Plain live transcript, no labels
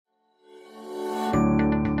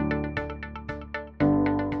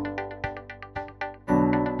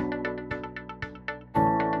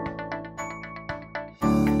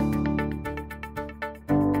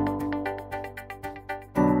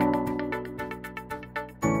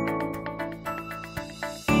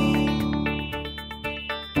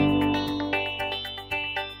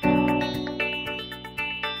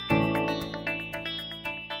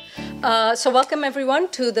So welcome everyone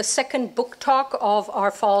to the second book talk of our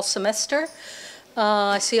fall semester.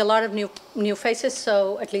 I see a lot of new faces,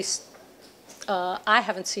 so at least I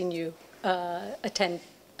haven't seen you attend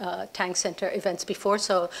Tang Center events before,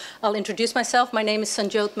 so I'll introduce myself. My name is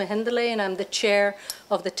Sanjyot Mehendale, and I'm the chair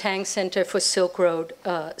of the Tang Center for Silk Road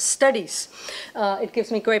Studies. It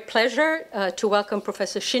gives me great pleasure to welcome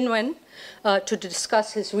Professor Xin Wen to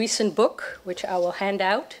discuss his recent book, which I will hand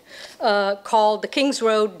out, called The King's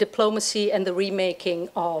Road, Diplomacy and the Remaking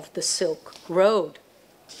of the Silk Road.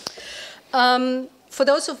 For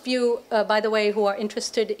those of you, by the way, who are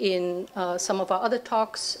interested in some of our other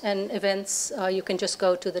talks and events, you can just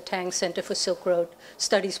go to the Tang Center for Silk Road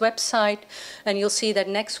Studies website, and you'll see that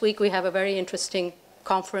next week we have a very interesting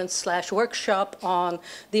conference/workshop on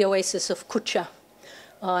the oasis of Kucha.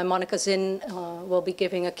 Monica Xin will be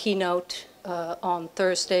giving a keynote on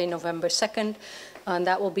Thursday, November 2nd, and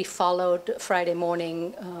that will be followed Friday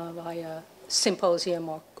morning by a symposium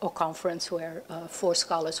or conference where 4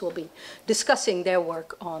 scholars will be discussing their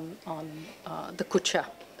work on the Kucha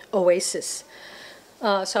oasis.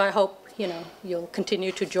 So I hope you'll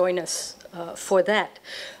continue to join us for that.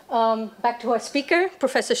 Back to our speaker,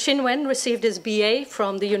 Professor Xin Wen received his BA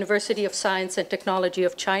from the University of Science and Technology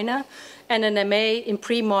of China and an MA in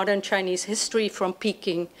pre-modern Chinese history from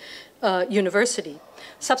Peking University.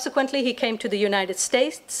 Subsequently, he came to the United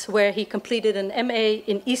States, where he completed an MA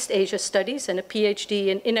in East Asia Studies and a Ph.D.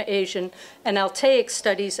 in Inner Asian and Altaic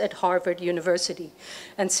Studies at Harvard University.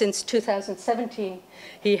 And since 2017,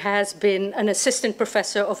 he has been an assistant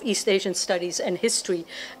professor of East Asian Studies and History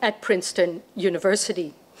at Princeton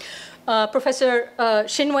University. Professor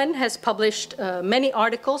Xin Wen has published many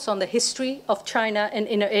articles on the history of China and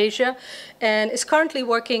Inner Asia, and is currently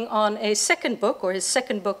working on a second book, or his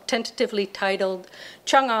second book, tentatively titled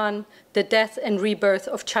Chang'an, The Death and Rebirth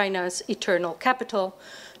of China's Eternal Capital,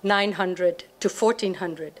 900 to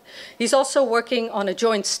 1400. He's also working on a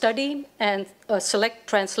joint study and a select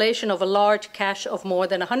translation of a large cache of more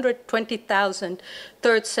than 120,000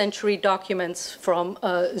 3rd century documents from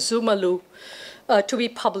Zumalu, to be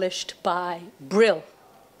published by Brill.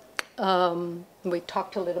 We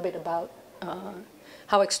talked a little bit about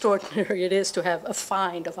how extraordinary it is to have a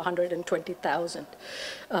find of 120,000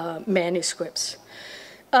 manuscripts.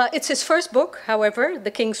 It's his first book, however,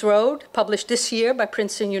 The King's Road, published this year by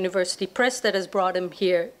Princeton University Press, that has brought him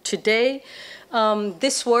here today.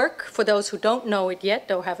 This work, for those who don't know it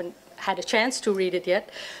yet or haven't had a chance to read it yet,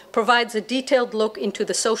 provides a detailed look into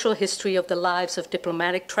the social history of the lives of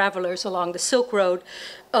diplomatic travelers along the Silk Road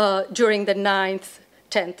during the 9th,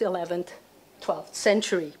 10th, 11th, 12th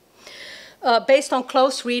century. Based on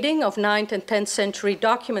close reading of 9th and 10th century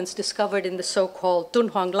documents discovered in the so-called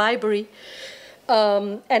Dunhuang Library,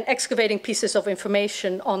 and excavating pieces of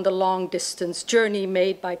information on the long-distance journey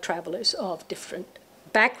made by travelers of different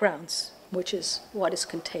backgrounds, which is what is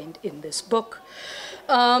contained in this book.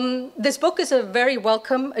 This book is a very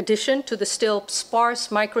welcome addition to the still sparse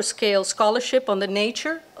microscale scholarship on the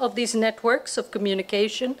nature of these networks of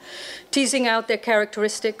communication, teasing out their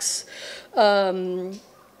characteristics on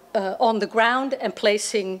the ground and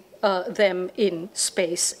placing them in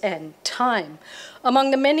space and time.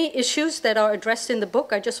 Among the many issues that are addressed in the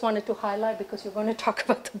book, I just wanted to highlight, because you're going to talk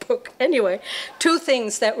about the book anyway, 2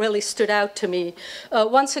 things that really stood out to me.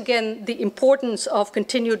 Once again, the importance of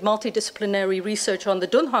continued multidisciplinary research on the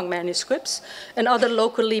Dunhuang manuscripts and other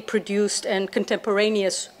locally produced and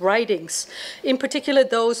contemporaneous writings, in particular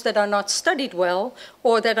those that are not studied well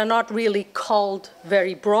or that are not really culled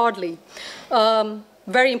very broadly.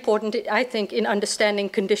 Very important, I think, in understanding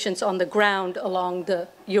conditions on the ground along the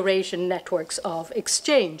Eurasian networks of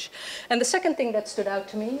exchange. And the second thing that stood out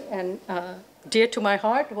to me, and dear to my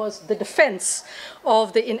heart, was the defense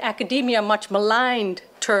of the, in academia, much maligned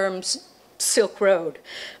terms Silk Road,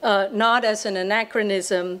 not as an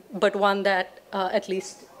anachronism, but one that, at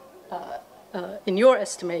least in your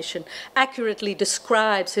estimation, accurately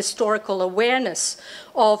describes historical awareness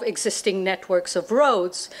of existing networks of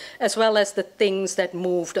roads, as well as the things that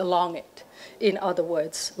moved along it. In other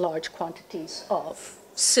words, large quantities of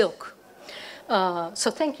silk.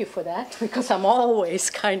 So thank you for that, because I'm always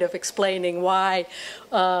kind of explaining why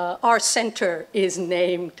our center is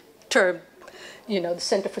named, the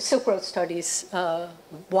Center for Silk Road Studies.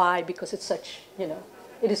 Why? Because it's such,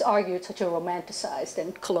 it is argued such a romanticized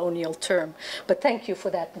and colonial term. But thank you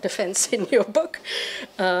for that defense in your book.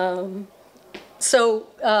 So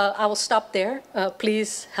I will stop there.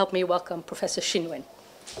 Please help me welcome Professor Xin Wen.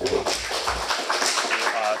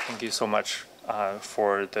 Thank you so much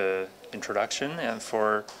for the introduction and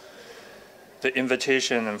for the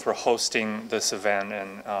invitation and for hosting this event.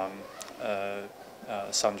 And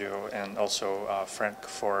Sanjyot and also Frank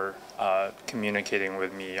for communicating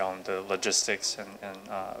with me on the logistics and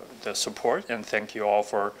the support. And thank you all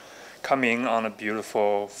for coming on a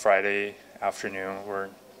beautiful Friday afternoon where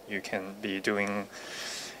you can be doing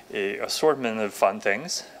a assortment of fun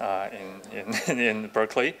things in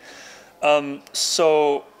Berkeley.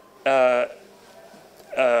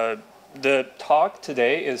 The talk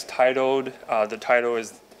today is titled, the title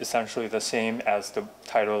is essentially the same as the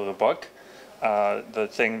title of the book. The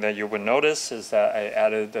thing that you would notice is that I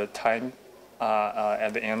added the time at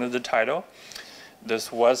the end of the title.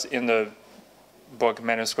 This was in the book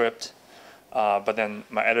manuscript, but then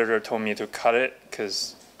my editor told me to cut it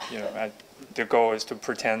because the goal is to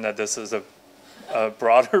pretend that this is a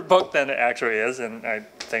broader book than it actually is, and I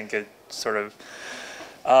think it sort of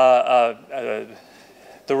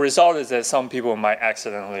the result is that some people might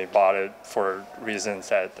accidentally bought it for reasons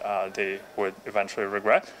that they would eventually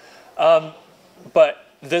regret. But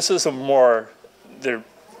this is a more,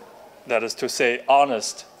 that is to say,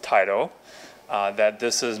 honest title, that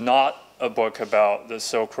this is not a book about the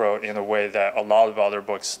Silk Road in a way that a lot of other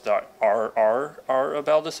books that are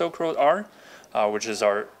about the Silk Road are, which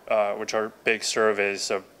are big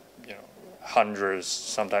surveys of hundreds,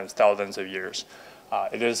 sometimes thousands of years.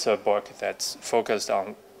 It is a book that's focused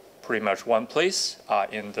on pretty much one place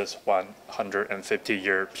in this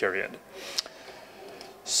 150-year period.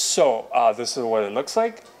 So this is what it looks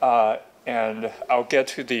like, and I'll get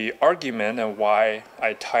to the argument and why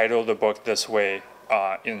I titled the book this way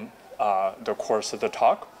in the course of the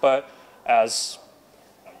talk. But as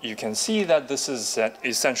you can see, that this is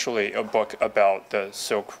essentially a book about the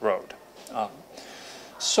Silk Road.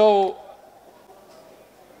 So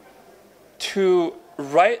to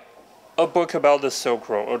write a book about the Silk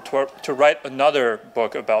Road, or to write another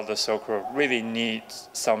book about the Silk Road, really needs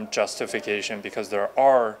some justification because there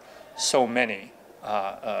are so many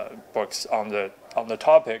books on the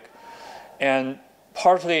topic, and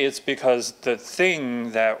partly it's because the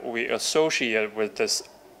thing that we associate with this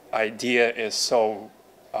idea is so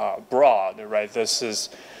broad, right?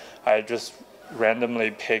 I just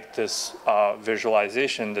randomly picked this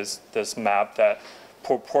visualization, this map that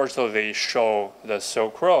proportionally show the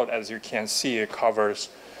Silk Road. As you can see, it covers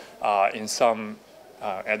in some,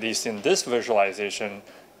 at least in this visualization,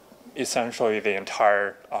 essentially the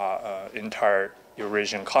entire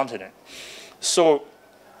Eurasian continent. So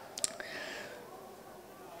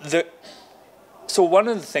one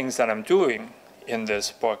of the things that I'm doing in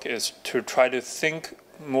this book is to try to think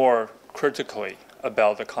more critically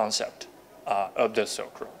about the concept of the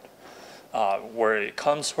Silk Road, where it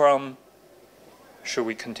comes from. Should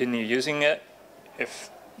we continue using it?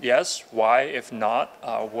 If yes, why? If not,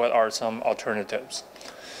 what are some alternatives?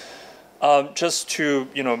 Just to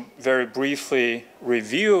very briefly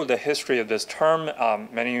review the history of this term,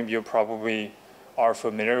 many of you probably are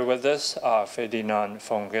familiar with this. Ferdinand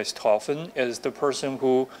von Richthofen is the person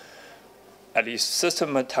who at least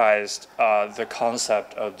systematized the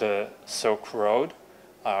concept of the Silk Road,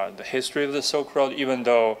 the history of the Silk Road, even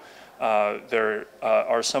though there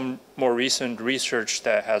are some more recent research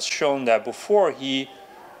that has shown that before he,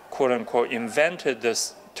 quote-unquote, invented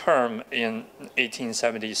this term in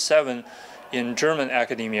 1877, in German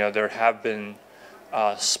academia, there have been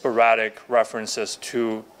sporadic references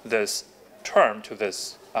to this term, to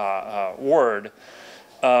this word.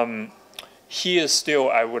 He is still,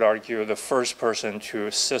 I would argue, the first person to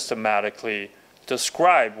systematically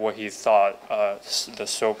describe what he thought the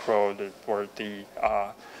Silk Road or the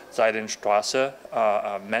Seidenstraße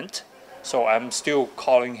meant. So I'm still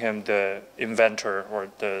calling him the inventor or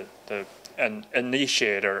an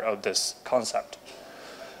initiator of this concept.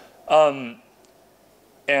 And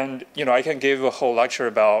I can give a whole lecture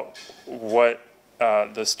about what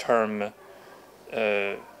this term,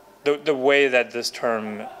 the way that this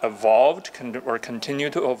term evolved or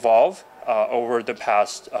continued to evolve over the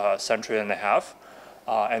past century and a half,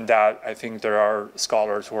 and that I think there are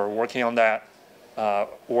scholars who are working on that.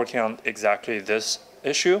 Working on exactly this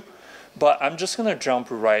issue, but I'm just going to jump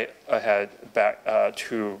right ahead back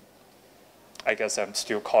to, I guess I'm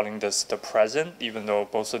still calling this the present, even though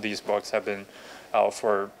both of these books have been out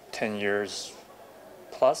for 10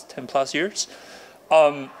 plus years,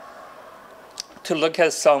 to look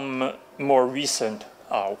at some more recent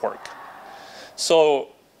work. So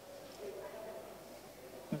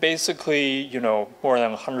basically, more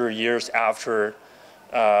than 100 years after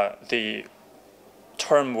the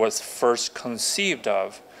term was first conceived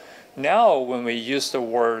of, now when we use the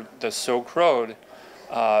word the Silk Road,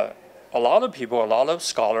 a lot of people, a lot of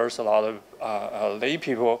scholars, a lot of lay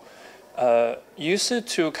people use it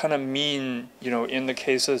to kind of mean, in the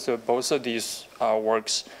cases of both of these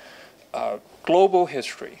works global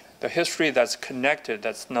history, the history that's connected,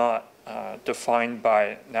 that's not defined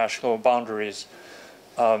by national boundaries,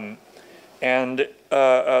 and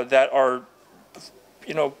that are,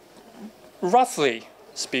 roughly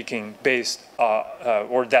speaking, based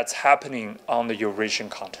or that's happening on the Eurasian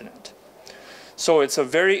continent. So it's a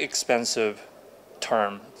very expensive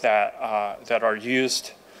term that are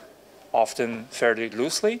used often fairly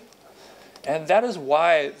loosely, and that is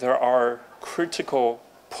why there are critical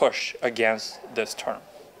push against this term.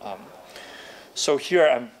 So here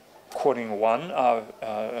I'm quoting one,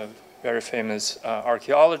 a very famous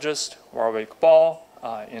archaeologist, Warwick Ball,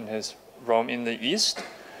 in his Rome in the East,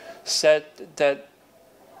 said that,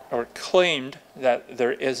 or claimed that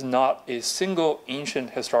there is not a single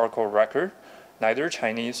ancient historical record, neither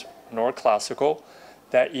Chinese nor classical,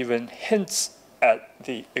 that even hints at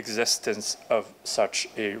the existence of such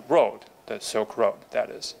a road, the Silk Road, that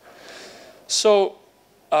is. So,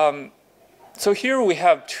 so here we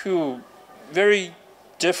have two very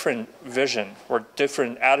different vision or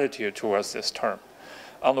different attitude towards this term.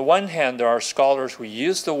 On the one hand, there are scholars who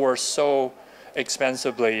use the word so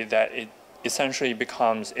expensively that it essentially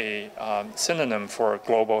becomes a synonym for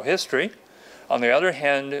global history. On the other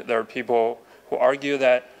hand, there are people who argue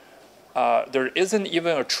that there isn't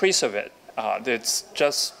even a trace of it. It's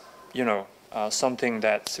just, something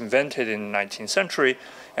that's invented in the 19th century,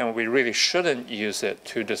 and we really shouldn't use it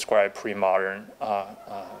to describe pre-modern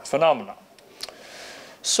phenomena.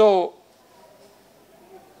 So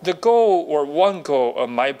the goal, or one goal of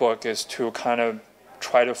my book, is to kind of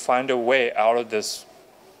try to find a way out of this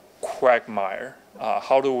quagmire.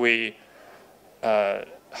 How do we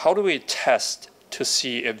test to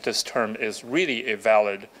see if this term is really a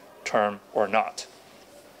valid term or not?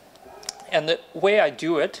 And the way I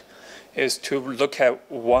do it is to look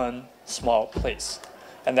at one small place.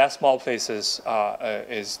 And that small place is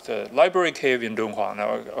the library cave in Dunhuang.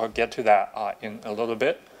 I'll get to that in a little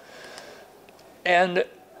bit. And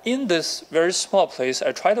in this very small place,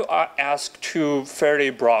 I try to ask two fairly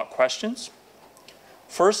broad questions.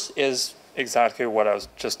 First is exactly what I was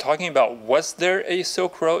just talking about. Was there a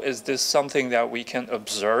Silk Road? Is this something that we can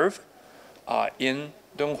observe in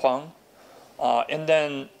Dunhuang? And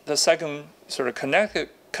then the second sort of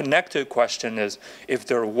connected question is, if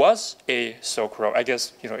there was a Silk Road, I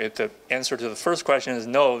guess, if the answer to the first question is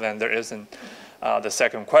no, then there isn't the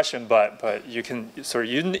second question, but you can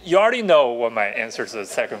you already know what my answer to the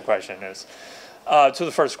second question is, to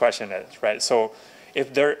the first question is, right? So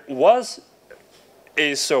if there was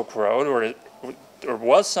a Silk Road, or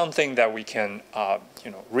was something that we can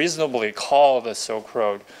reasonably call the Silk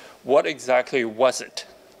Road, what exactly was it?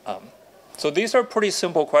 So these are pretty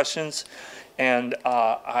simple questions, and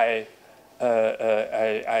I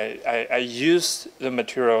used the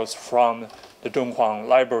materials from the Dunhuang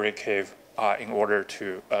Library Cave in order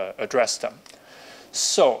to address them.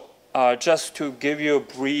 So just to give you a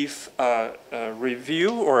brief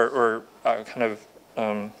review or kind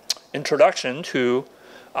of introduction to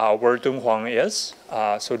where Dunhuang is.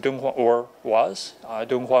 So Dunhuang, or was,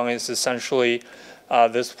 Dunhuang is essentially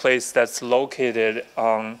this place that's located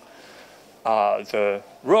on the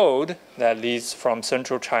road that leads from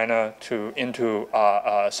central China into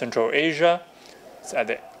Central Asia. It's at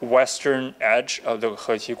the western edge of the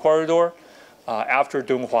Heqi corridor. After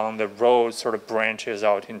Dunhuang, the road sort of branches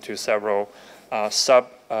out into several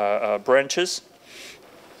sub-branches.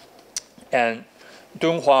 And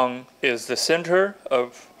Dunhuang is the center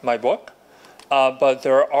of my book. But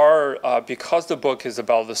there are, because the book is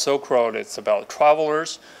about the Silk Road, it's about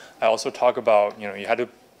travelers. I also talk about,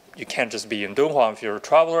 you can't just be in Dunhuang if you're a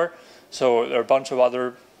traveler. So there are a bunch of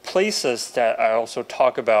other places that I also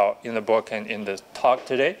talk about in the book and in the talk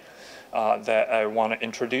today that I want to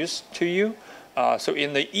introduce to you. So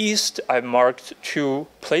in the east, I marked two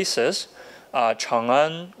places.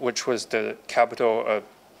 Chang'an, which was the capital of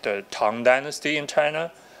the Tang dynasty in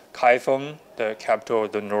China. Kaifeng, the capital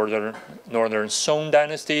of the northern Song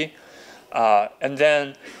dynasty. And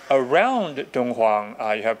then around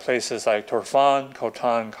Dunhuang, you have places like Turfan,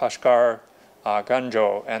 Khotan, Kashgar,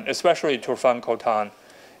 Ganzhou, and especially Turfan, Khotan,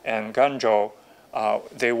 and Ganzhou.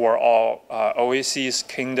 They were all oasis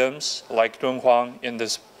kingdoms like Dunhuang in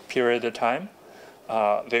this period of time.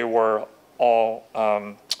 They were all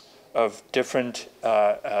of different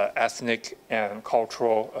ethnic and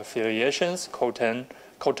cultural affiliations.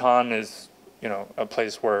 Khotan is, a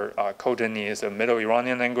place where Khotanese, a Middle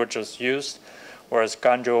Iranian language, is used, whereas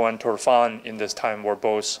Ganzhou and Turfan in this time were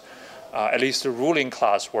both, at least the ruling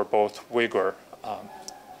class, were both Uyghur,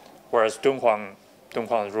 whereas Dunhuang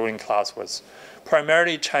Dunhuang's ruling class was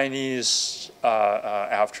primarily Chinese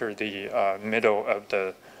after the middle of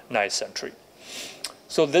the 9th century.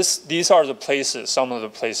 So these are the places, some of the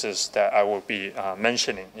places that I will be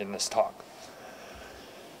mentioning in this talk.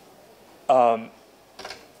 And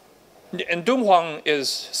Dunhuang is,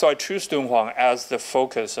 so I choose Dunhuang as the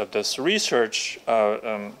focus of this research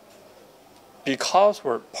partly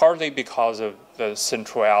because of the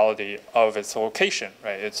centrality of its location,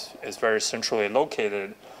 right? It's very centrally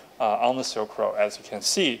located on the Silk Road, as you can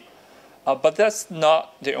see. But that's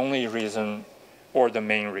not the only reason or the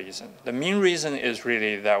main reason. The main reason is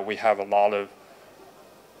really that we have a lot of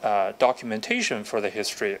documentation for the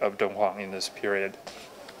history of Dunhuang in this period.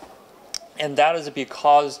 And that is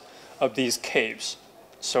because of these caves.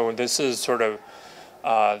 So this is sort of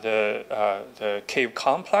the cave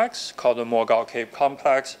complex called the Mogao Cave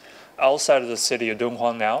Complex outside of the city of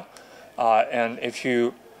Dunhuang now. And as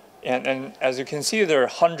you can see, there are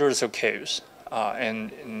hundreds of caves.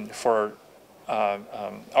 And for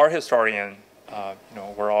our historian,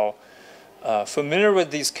 we're all familiar with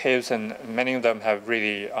these caves, and many of them have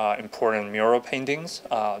really important mural paintings.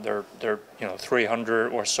 There are 300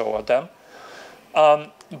 or so of them.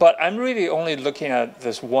 But I'm really only looking at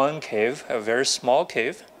this one cave, a very small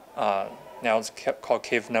cave. Now it's called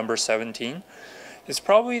cave number 17. It's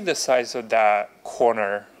probably the size of that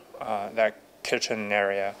corner, that kitchen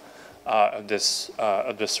area of this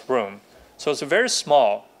room. So it's a very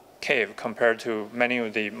small cave compared to many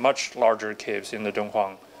of the much larger caves in the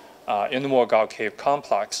Dunhuang, in the Mogao Cave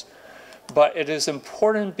Complex. But it is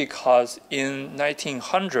important because in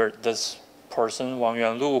 1900, this person, Wang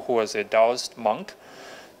Yuanlu, who was a Taoist monk,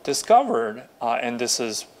 discovered, and this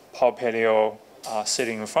is Paul Paleo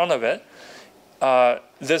sitting in front of it,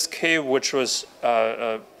 this cave, which was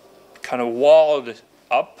kind of walled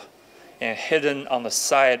up and hidden on the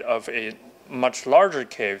side of a much larger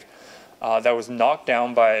cave that was knocked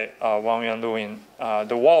down by Wang Yuanlu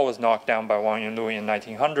the wall was knocked down by Wang Yuanlu in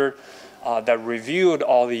 1900 that revealed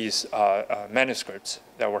all these manuscripts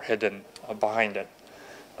that were hidden behind it.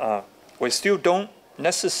 We still don't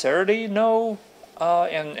necessarily know,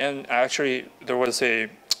 and actually there was a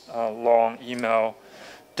long email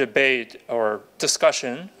debate or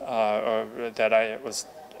discussion that I was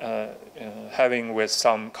having with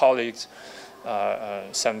some colleagues,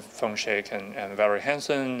 Sam Fengsheik and Valerie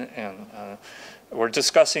Hansen, and we're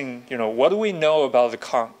discussing, what do we know about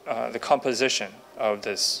the composition of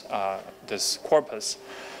this this corpus?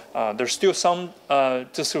 There's still some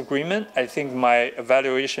disagreement. I think my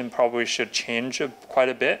evaluation probably should change quite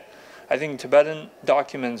a bit. I think Tibetan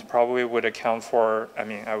documents probably would account for,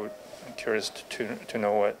 I'm curious to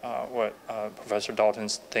know what Professor Dalton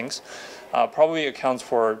thinks, probably accounts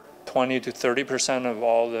for 20 to 30% of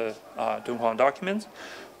all the Dunhuang documents.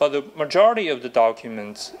 But the majority of the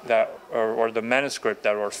documents that, or the manuscript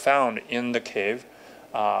that were found in the cave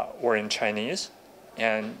were in Chinese,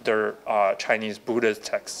 and they're Chinese Buddhist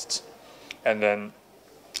texts. And then,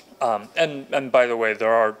 and by the way,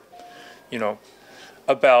 there are,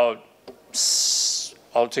 about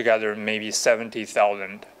altogether maybe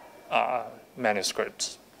 70,000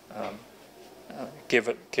 manuscripts,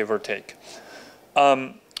 give or take.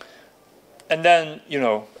 And then,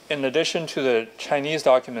 in addition to the Chinese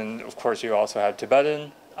document, of course, you also have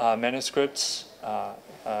Tibetan manuscripts.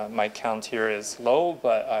 My count here is low,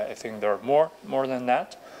 but I think there are more than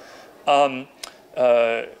that.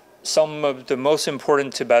 Some of the most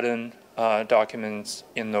important Tibetan documents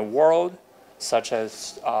in the world, such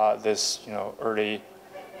as this, early,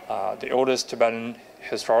 the oldest Tibetan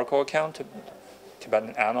historical account,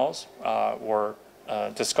 Tibetan Annals, were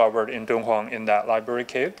discovered in Dunhuang in that library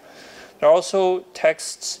cave. There are also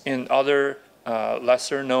texts in other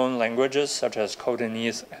lesser-known languages, such as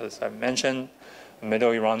Khotanese, as I mentioned,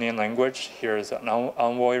 Middle Iranian language. Here is an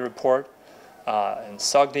envoy report, and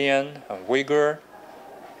Sogdian, and Uyghur.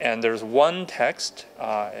 And there's one text,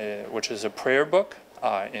 which is a prayer book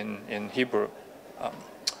in Hebrew.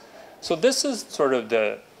 So this is sort of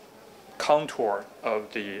the contour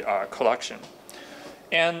of the collection.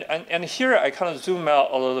 And here I kind of zoom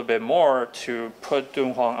out a little bit more to put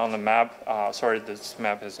Dunhuang on the map. Sorry, this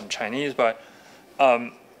map is in Chinese, but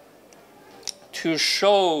to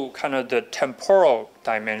show kind of the temporal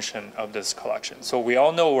dimension of this collection. So we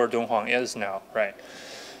all know where Dunhuang is now, right?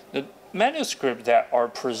 The manuscripts that are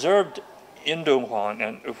preserved in Dunhuang,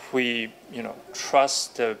 and if we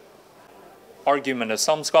trust the argument of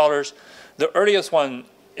some scholars, the earliest one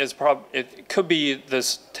is it could be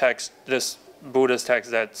this text, this Buddhist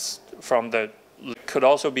text that's from could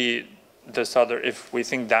also be this other. If we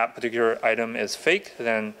think that particular item is fake,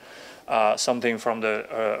 then something from the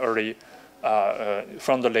early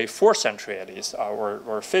from the late 4th century at least,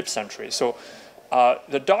 or 5th century. So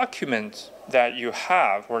the document that you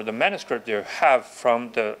have, or the manuscript you have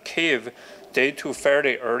from the cave, date to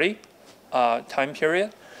fairly early time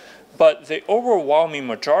period. But the overwhelming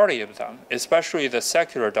majority of them, especially the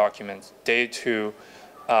secular documents, date to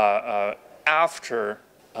after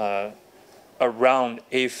around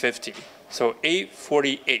 850. So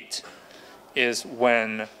 848 is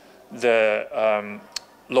when the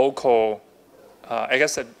local, I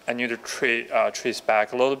guess I need to trace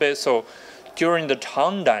back a little bit. So during the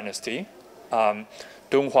Tang dynasty,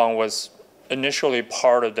 Dunhuang was initially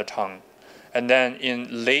part of the Tang. And then in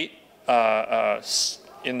the late 8th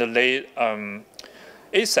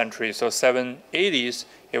century, so 780s,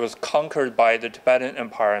 it was conquered by the Tibetan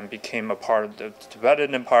Empire and became a part of the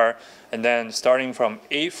Tibetan Empire. And then starting from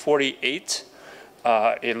 848,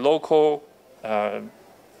 a local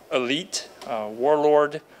elite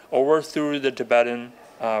warlord overthrew the Tibetan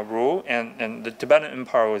rule, and the Tibetan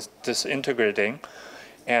Empire was disintegrating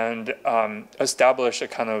and established a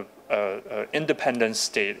kind of independent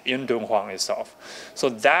state in Dunhuang itself. So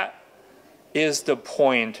that is the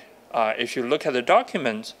point, if you look at the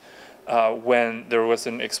document, when there was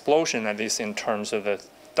an explosion, at least in terms of the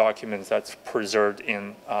documents that's preserved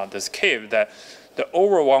in this cave, that the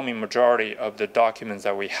overwhelming majority of the documents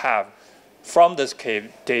that we have from this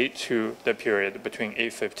cave date to the period between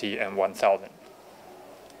 850 and 1000.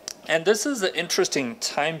 And this is an interesting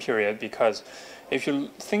time period because if you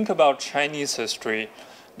think about Chinese history,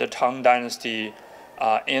 the Tang dynasty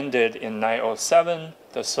ended in 907.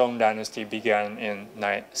 The Song dynasty began in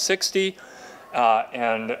 960.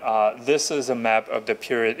 And this is a map of the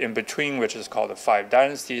period in between, which is called the 5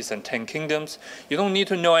 dynasties and 10 kingdoms. You don't need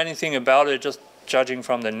to know anything about it. Just judging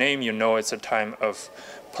from the name, you know it's a time of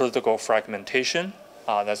political fragmentation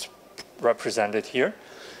that's represented here.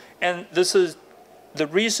 And this is the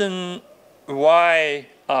reason why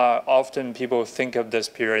often people think of this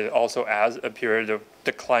period also as a period of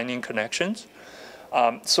declining connections.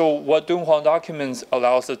 So what Dunhuang documents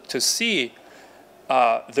allows us to see,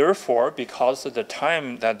 therefore, because of the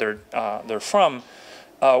time that they're from,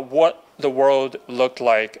 what the world looked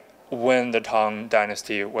like when the Tang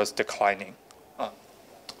dynasty was declining.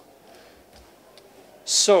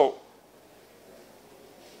 So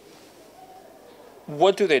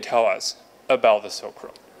what do they tell us about the Silk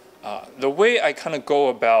Road? The way I kind of go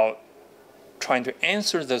about trying to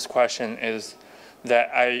answer this question is that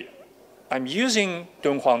I'm using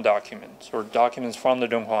Dunhuang documents, or documents from the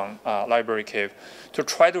Dunhuang library cave, to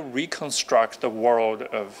try to reconstruct the world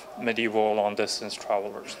of medieval long-distance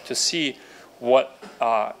travelers, to see what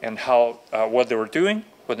and how, what they were doing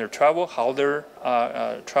when they travel, how they're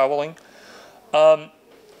traveling.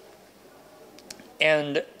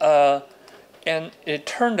 And it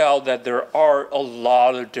turned out that there are a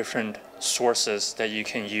lot of different sources that you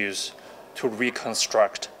can use to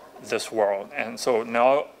reconstruct this world. And so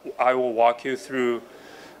now I will walk you through,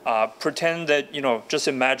 pretend that, just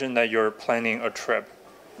imagine that you're planning a trip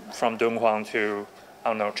from Dunhuang to, I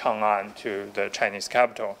don't know, Chang'an, to the Chinese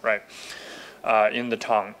capital, right, in the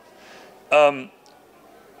Tang.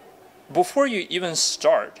 Before you even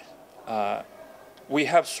start, we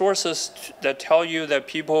have sources that tell you that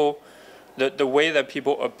people, the way that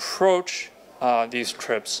people approach these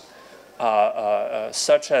trips,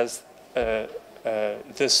 such as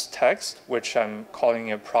this text, which I'm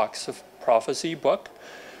calling a prophecy book,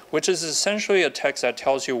 which is essentially a text that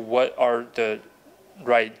tells you what are the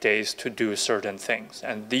right days to do certain things.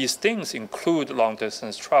 And these things include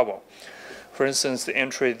long-distance travel. For instance, the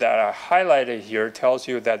entry that I highlighted here tells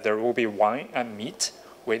you that there will be wine and meat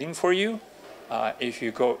waiting for you if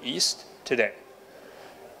you go east today.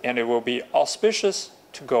 And it will be auspicious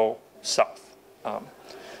to go south.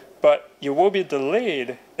 But you will be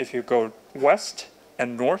delayed if you go west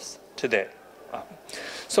and north today.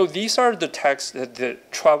 So these are the texts that the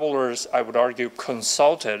travelers, I would argue,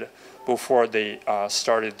 consulted before they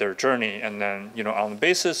started their journey. And then, on the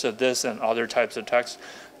basis of this and other types of texts,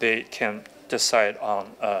 they can decide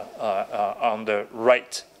on the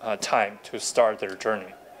right time to start their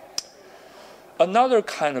journey. Another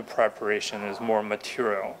kind of preparation is more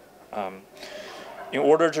material. In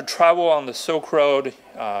order to travel on the Silk Road,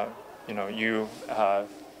 I'm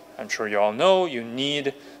sure you all know, you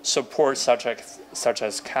need support such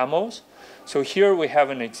as camels. So here we have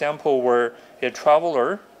an example where a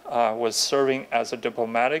traveler was serving as a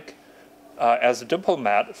diplomat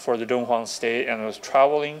for the Dunhuang state and was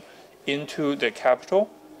traveling into the capital.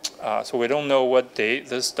 So we don't know what date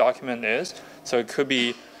this document is. So it could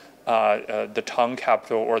be the Tang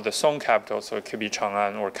capital or the Song capital. So it could be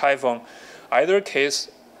Chang'an or Kaifeng. Either case,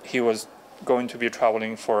 he was going to be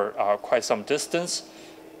traveling for quite some distance.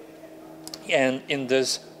 And in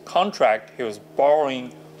this contract, he was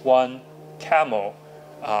borrowing one camel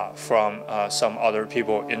from some other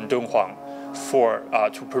people in Dunhuang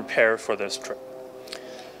to prepare for this trip.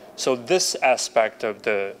 So this aspect of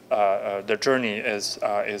the journey is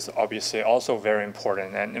obviously also very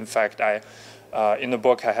important. And in fact, in the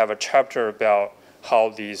book, I have a chapter about how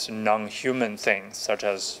these non-human things, such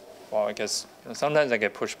as, well, I guess sometimes I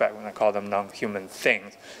get pushback when I call them non-human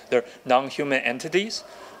things. They're non-human entities,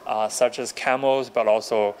 such as camels, but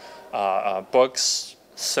also books,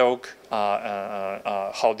 silk,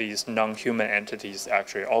 how these non-human entities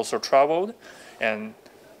actually also traveled. And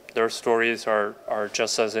their stories are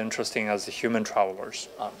just as interesting as the human travelers.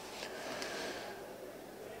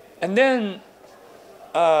 And then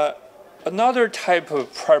another type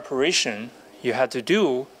of preparation you had to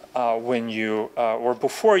do when you or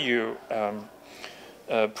before you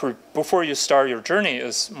start your journey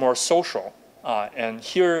is more social. And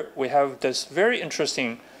here we have this very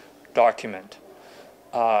interesting document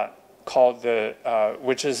called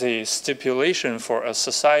which is a stipulation for a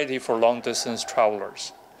society for long-distance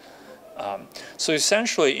travelers. So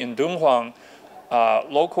essentially, in Dunhuang,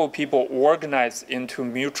 local people organize into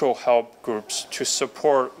mutual help groups to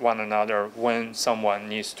support one another when someone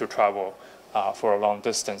needs to travel for a long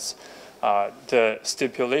distance. The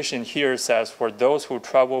stipulation here says for those who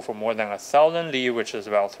travel for more than 1,000 li, which is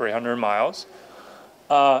about 300 miles,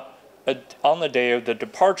 on the day of the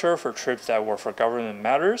departure for trips that were for government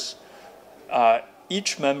matters,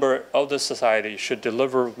 each member of the society should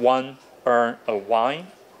deliver one urn of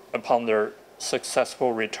wine. Upon their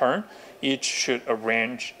successful return, each should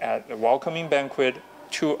arrange at the welcoming banquet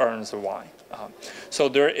 2 urns of wine. So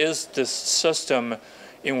there is this system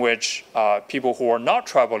in which people who are not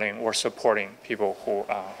traveling were supporting people who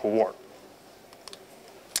were.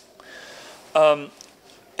 And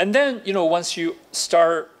then, once you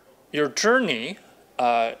start your journey,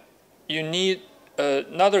 you need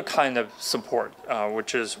another kind of support,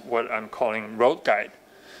 which is what I'm calling road guide.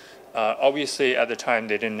 Obviously, at the time,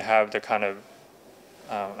 they didn't have the kind of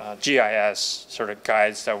GIS sort of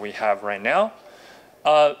guides that we have right now.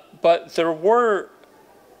 But there were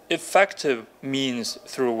effective means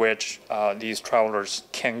through which these travelers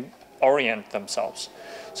can orient themselves.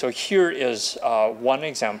 So here is one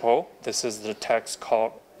example. This is the text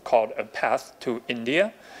called A Path to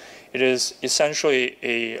India. It is essentially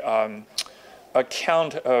a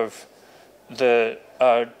account of the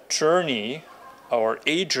journey or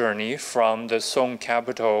a journey from the Song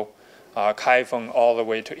capital, Kaifeng, all the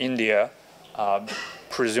way to India,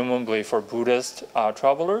 presumably for Buddhist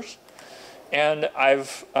travelers. And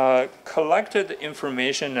I've collected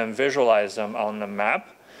information and visualized them on the map.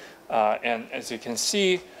 And as you can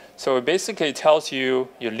see, so it basically tells you,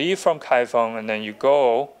 you leave from Kaifeng and then you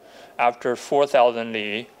go after 4,000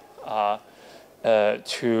 li to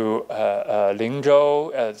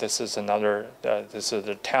Lingzhou. This is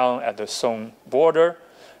the town at the Song border.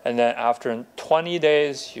 And then after 20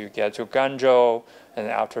 days, you get to Ganzhou. And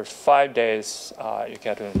after 5 days, you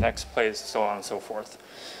get to the next place, so on and so forth.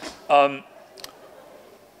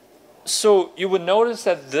 So you would notice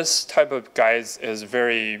that this type of guides is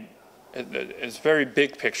very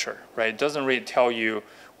big picture, right? It doesn't really tell you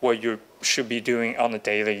what you should be doing on a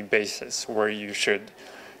daily basis, where you should,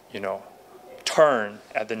 turn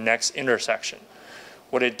at the next intersection.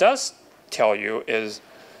 What it does tell you is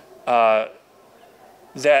that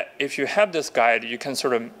if you have this guide, you can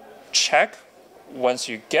sort of check once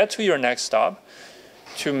you get to your next stop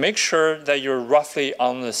to make sure that you're roughly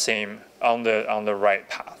on the right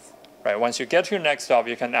path. Right? Once you get to your next stop,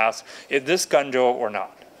 you can ask, is this Ganzhou or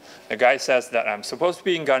not? The guide says that I'm supposed to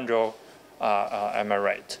be in Ganzhou. Am I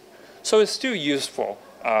right? So it's still useful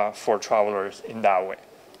for travelers in that way.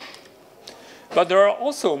 But there are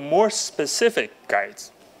also more specific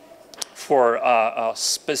guides for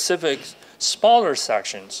specific smaller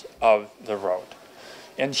sections of the road.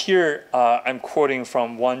 And here I'm quoting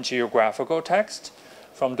from one geographical text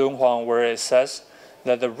from Dunhuang, where it says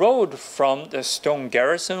that the road from the Stone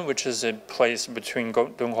Garrison, which is a place between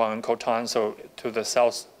Dunhuang and Khotan, so to the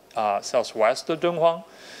southwest of Dunhuang,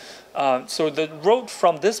 so the road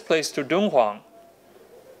from this place to Dunhuang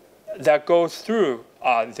that goes through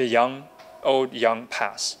the Old Yang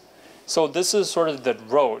Pass. So this is sort of the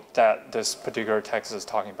road that this particular text is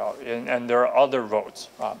talking about, and there are other roads.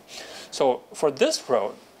 So for this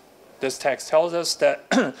road, this text tells us that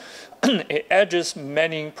it edges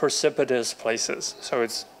many precipitous places. So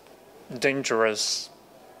it's dangerous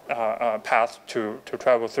path to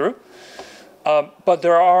travel through. But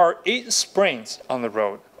there are 8 springs on the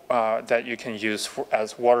road that you can use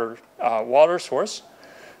as water source.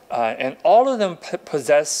 And all of them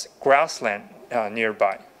possess grassland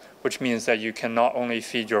nearby, which means that you can not only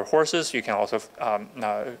feed your horses, you can also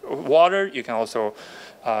water, you can also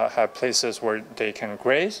have places where they can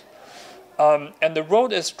graze. And the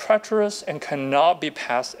road is treacherous and cannot be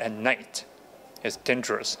passed at night. It's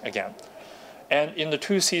dangerous again. And in the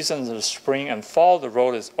 2 seasons of spring and fall, the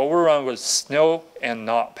road is overrun with snow and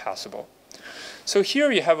not passable. So here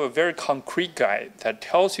you have a very concrete guide that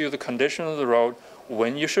tells you the condition of the road,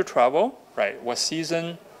 when you should travel, right? What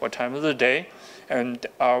season, what time of the day, and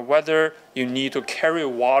whether you need to carry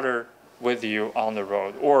water with you on the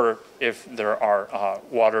road, or if there are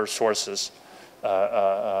water sources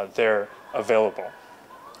there available.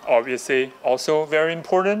 Obviously, also very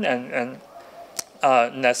important and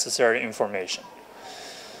necessary information.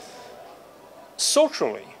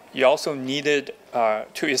 Socially, you also needed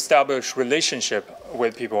to establish relationship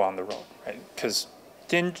with people on the road, right? Because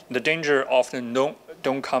the danger often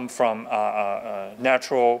don't come from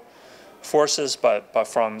natural forces, but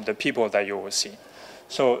from the people that you will see.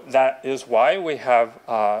 So that is why we have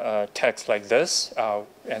text like this,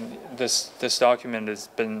 and this document has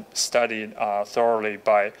been studied thoroughly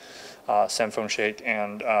by Sanfeng Sheikh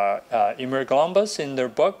and Emir Columbus in their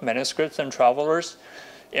book, Manuscripts and Travelers.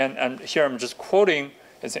 And here I'm just quoting,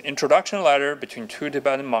 it's an introduction letter between 2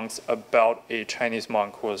 Tibetan monks about a Chinese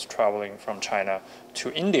monk who was traveling from China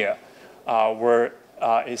to India, where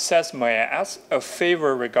it says, "May I ask a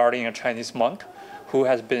favor regarding a Chinese monk who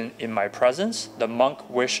has been in my presence? The monk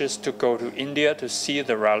wishes to go to India to see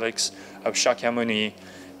the relics of Shakyamuni,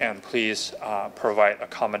 and please provide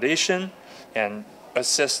accommodation and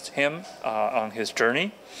assist him on his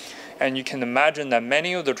journey." And you can imagine that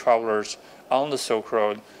many of the travelers on the Silk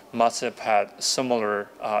Road must have had similar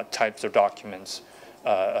types of documents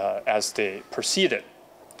as they proceeded.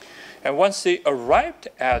 And once they arrived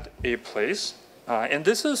at a place, and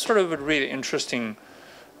this is sort of a really interesting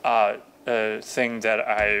thing that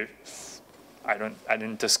I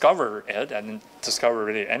didn't discover it. I didn't discover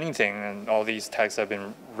really anything, and all these texts have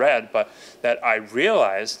been read. But that I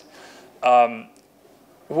realized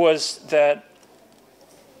was that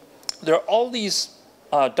there are all these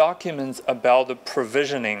documents about the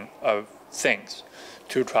provisioning of things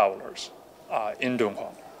to travelers in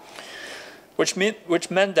Dunhuang, which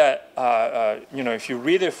meant that if you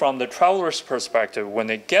read it from the traveler's perspective, when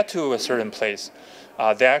they get to a certain place,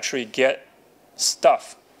 they actually get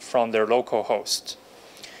stuff from their local hosts.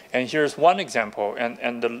 And here's one example,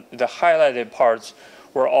 and the highlighted parts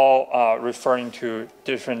were all referring to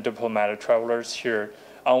different diplomatic travelers here,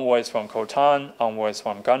 envoys from Khotan, envoys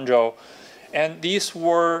from Ganzhou. And these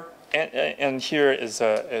were, and here is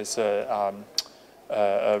a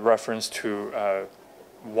reference to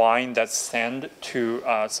wine that's sent to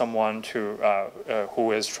someone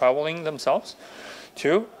who is traveling themselves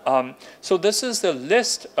too. So this is the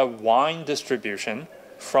list of wine distribution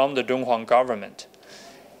from the Dunhuang government.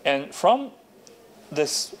 And from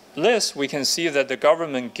this list, we can see that the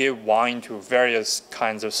government gave wine to various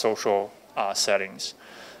kinds of social settings.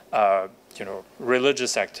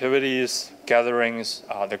 Religious activities, gatherings,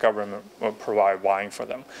 the government will provide wine for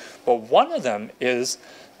them. But one of them is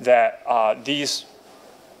that these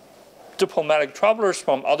diplomatic travelers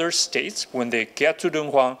from other states, when they get to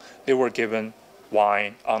Dunhuang, they were given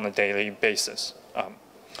wine on a daily basis.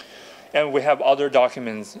 And we have other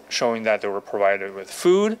documents showing that they were provided with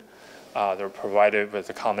food, they were provided with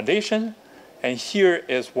accommodation, and here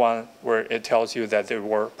is one where it tells you that they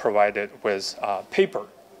were provided with paper.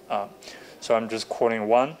 So I'm just quoting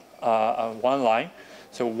one line.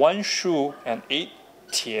 So 1 shu and 8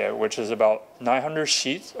 tie, which is about 900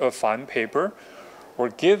 sheets of fine paper, were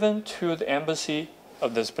given to the embassy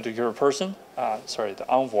of this particular person. The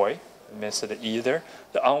envoy, I missed the E there,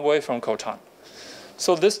 the envoy from Khotan.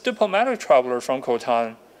 So this diplomatic traveler from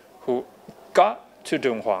Khotan who got to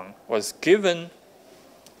Dunhuang was given,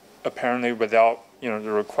 apparently without the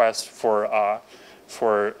request for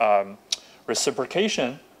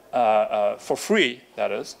reciprocation, for free,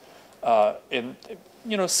 that is, in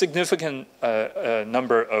significant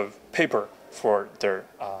number of paper for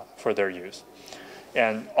their use,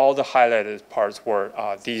 and all the highlighted parts were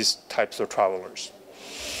these types of travelers.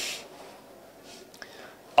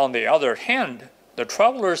 On the other hand, the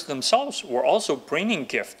travelers themselves were also bringing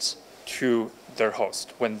gifts to their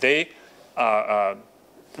host when they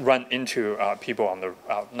run into people on the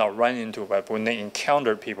not run into, but when they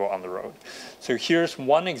encounter people on the road. So here's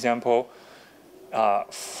one example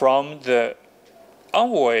from the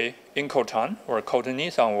envoy in Khotan, or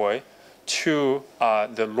Khotanese envoy, to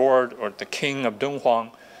the lord or the king of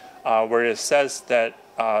Dunhuang, where it says that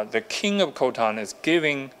the king of Khotan is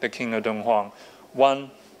giving the king of Dunhuang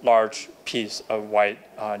one large piece of white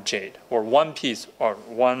jade, or one piece, or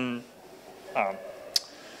one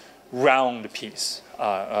round piece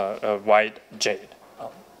of white jade.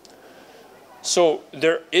 So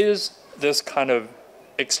there is this kind of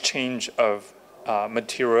exchange of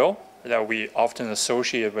material that we often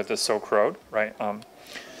associate with the Silk Road, right?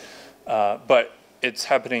 But it's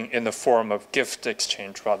happening in the form of gift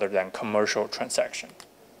exchange rather than commercial transaction.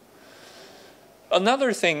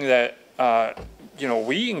 Another thing that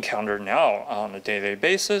we encounter now on a daily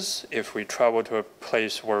basis, if we travel to a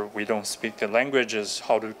place where we don't speak the language, is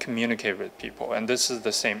how to communicate with people. And this is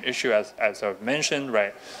the same issue as I've mentioned,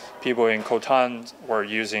 right? People in Khotan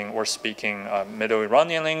were speaking Middle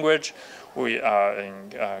Iranian language. We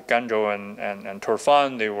in Ganzhou and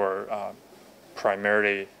Turfan, they were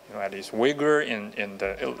primarily, at least Uyghur in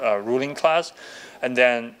the ruling class. And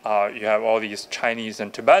then you have all these Chinese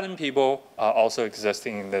and Tibetan people also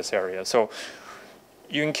existing in this area. So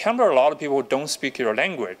you encounter a lot of people who don't speak your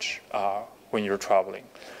language when you're traveling.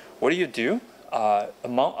 What do?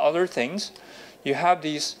 Among other things, you have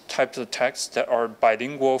these types of texts that are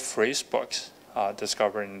bilingual phrase books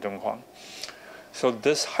discovered in Dunhuang. So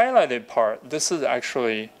this highlighted part, this is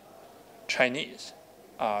actually Chinese.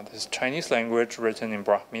 This Chinese language written in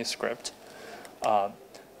Brahmi script.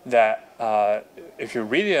 That if you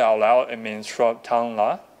read it out loud, it means Shu Tang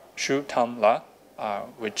La,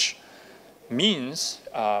 which means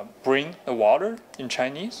bring the water in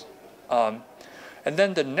Chinese. And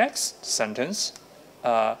then the next sentence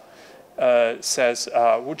says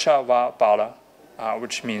Wucha Wa Bala,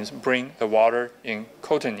 which means bring the water in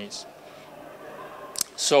Khotanese.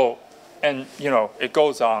 So, and it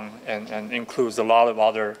goes on and includes a lot of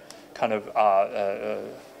other kind of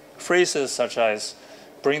phrases such as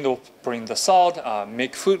bring the salt,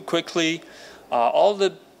 make food quickly, all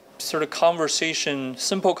the sort of conversation,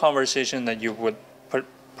 simple conversation that you would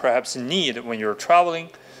perhaps need when you're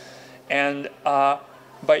traveling. And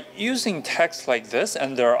by using text like this,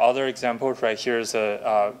 and there are other examples, right? Here's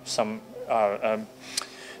some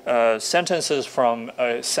sentences from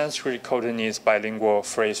a Sanskrit Khotanese bilingual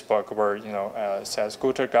phrase book where, it says,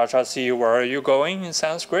 Guter Gachasi, where are you going in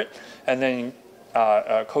Sanskrit? And then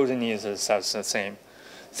Khotanese says the same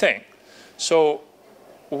thing. So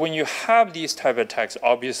when you have these type of texts,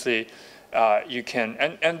 obviously you can,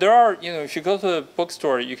 and there are, if you go to the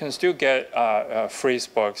bookstore, you can still get phrase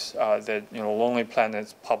books that, Lonely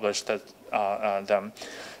Planets published them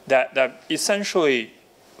that essentially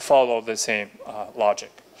follow the same logic.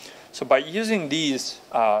 So by using these,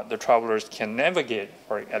 the travelers can navigate,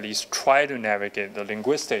 or at least try to navigate, the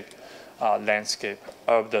linguistic landscape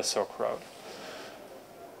of the Silk Road.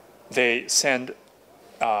 They send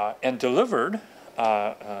and delivered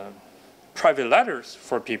private letters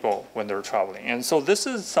for people when they're traveling. And so this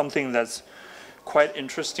is something that's quite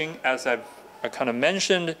interesting. As I kind of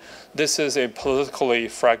mentioned, this is a politically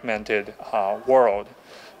fragmented world.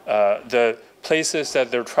 The places that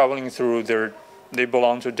they're traveling through, they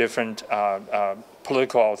belong to different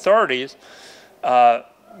political authorities.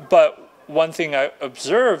 But one thing I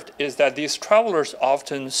observed is that these travelers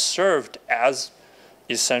often served as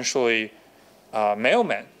essentially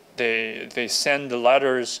mailmen. They send the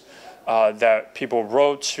letters that people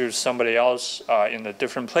wrote to somebody else in a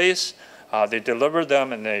different place. They deliver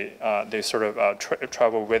them, and they sort of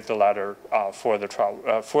travel with the letter for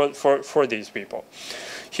these people.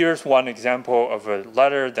 Here's one example of a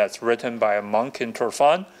letter that's written by a monk in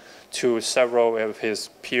Turfan to several of his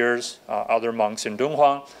peers, other monks in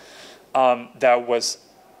Dunhuang, that was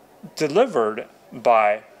delivered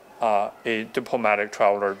by a diplomatic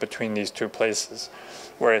traveler between these two places,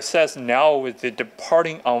 where it says, now with the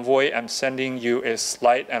departing envoy, I'm sending you a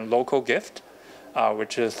slight and local gift,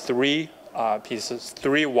 which is 3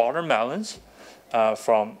 watermelons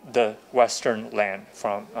from the western land,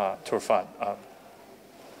 from Turfan.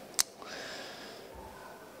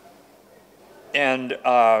 And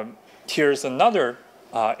here's another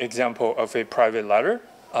example of a private letter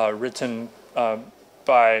written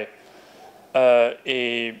by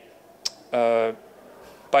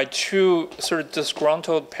two sort of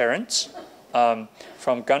disgruntled parents from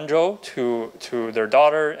Ganzhou to their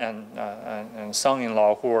daughter and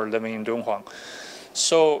son-in-law who are living in Dunhuang.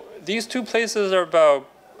 So these two places are about,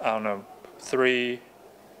 I don't know,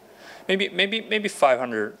 maybe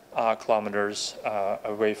 500 kilometers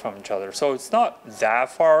away from each other. So it's not that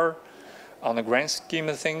far on the grand scheme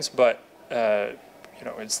of things, but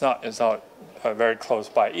it's not very close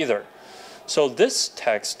by either. So this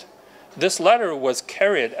letter was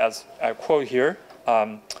carried, as I quote here,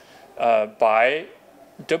 by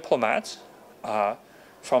diplomats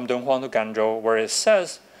from Dunhuang to Ganzhou, where it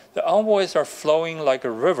says the envoys are flowing like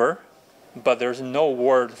a river, but there's no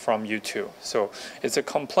word from you two. So it's a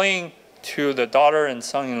complaint to the daughter and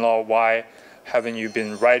son-in-law, why haven't you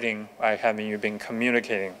been writing, why haven't you been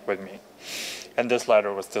communicating with me? And this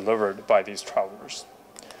letter was delivered by these travelers.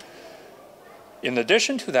 In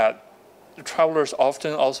addition to that, the travelers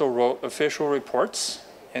often also wrote official reports,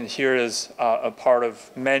 and here is a part of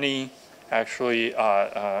many actually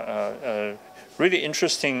really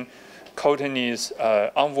interesting Khotanese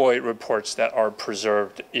envoy reports that are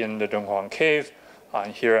preserved in the Dunhuang cave.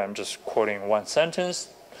 Here I'm just quoting one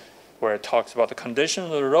sentence where it talks about the condition of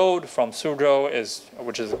the road from Suzhou,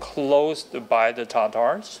 which is closed by the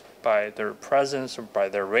Tatars, by their presence or by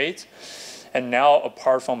their raids. And now,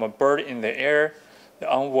 apart from a bird in the air,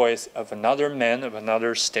 the envoys of another man of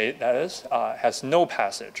another state, that is, has no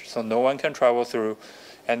passage, so no one can travel through.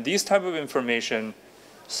 And these type of information,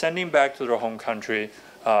 sending back to their home country,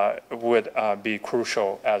 would be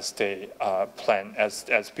crucial as they plan,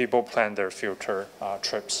 as people plan their future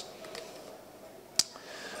trips.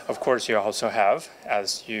 Of course, you also have,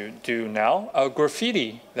 as you do now, a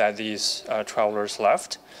graffiti that these travelers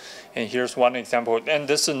left. And here's one example. And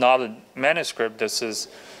this is not a manuscript. This is,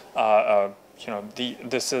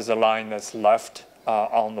 this is a line that's left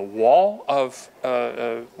on the wall of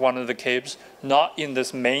one of the caves, not in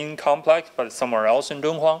this main complex, but somewhere else in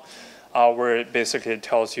Dunhuang, where it basically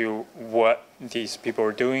tells you what these people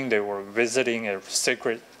were doing. They were visiting a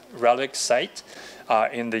sacred relic site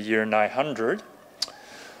in the year 900.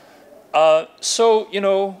 So,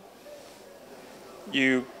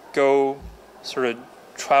 you go sort of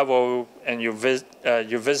travel and you visit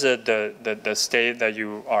the state that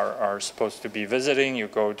you are supposed to be visiting. You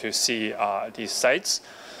go to see these sites.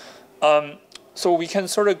 So we can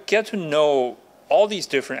sort of get to know all these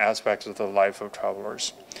different aspects of the life of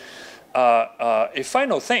travelers. A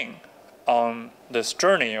final thing on this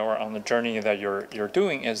journey, or on the journey that you're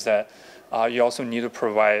doing, is that you also need to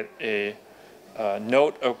provide a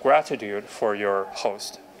note of gratitude for your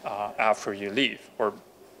host after you leave, or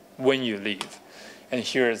when you leave. And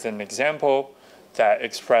here is an example that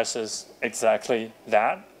expresses exactly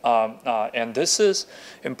that. And this is,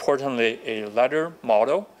 importantly, a letter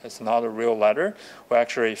model. It's not a real letter. We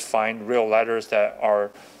actually find real letters that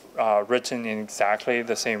are written in exactly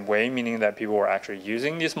the same way, meaning that people were actually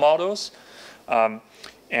using these models.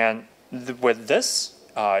 And with this,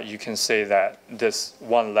 you can say that this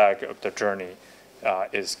one leg of the journey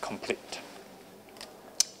is complete.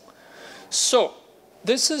 So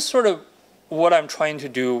this is sort of what I'm trying to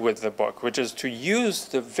do with the book, which is to use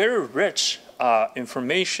the very rich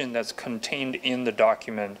information that's contained in the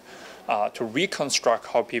document to reconstruct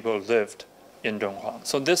how people lived in Dunhuang.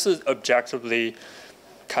 So this is objectively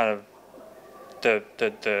kind of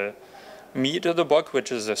the meat of the book,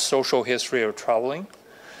 which is the social history of traveling.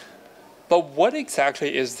 But what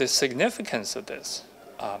exactly is the significance of this?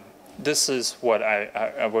 This is what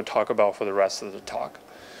I will talk about for the rest of the talk.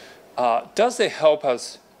 Does it help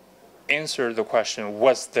us answer the question,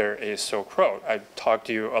 was there a Silk Road? I talked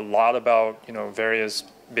to you a lot about various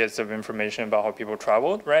bits of information about how people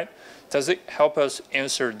traveled, right? Does it help us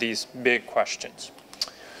answer these big questions?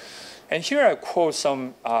 And here I quote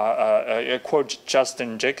I quote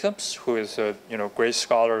Justin Jacobs, who is a great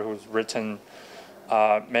scholar who's written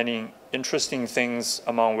many interesting things,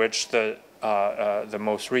 among which the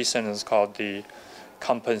most recent is called The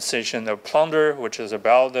Compensation of Plunder, which is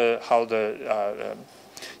about how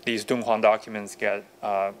these Dunhuang documents get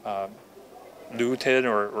looted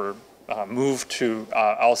or moved to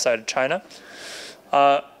outside China.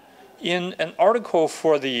 In an article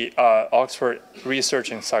for the Oxford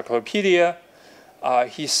Research Encyclopedia,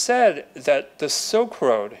 he said that the Silk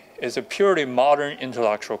Road is a purely modern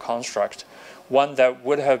intellectual construct, one that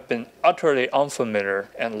would have been utterly unfamiliar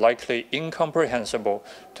and likely incomprehensible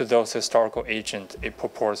to those historical agents it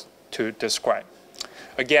purports to describe.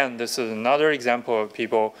 Again, this is another example of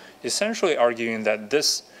people essentially arguing that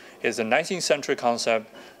this is a 19th century concept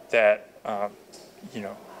that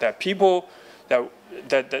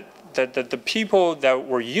that the people that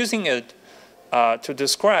were using it to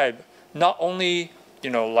describe not only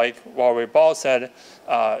like Wei Bao said,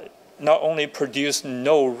 not only produce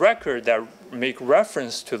no record that make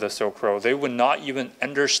reference to the Silk Road, they would not even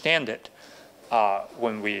understand it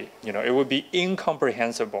when it would be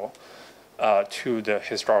incomprehensible to the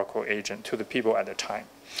historical agent, to the people at the time.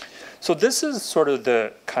 So this is sort of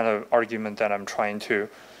the kind of argument that I'm trying to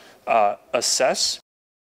assess.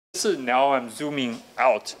 This is now I'm zooming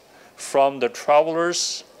out from the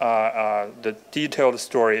travelers, the detailed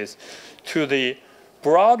stories, to the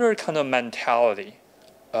broader kind of mentality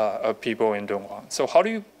of people in Dunhuang. So how do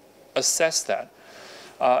you assess that?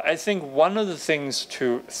 I think one of the things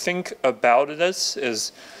to think about this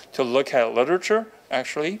is to look at literature,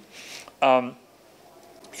 actually.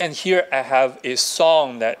 And here I have a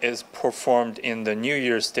song that is performed in the New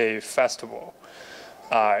Year's Day festival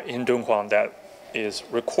in Dunhuang that is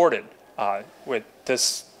recorded with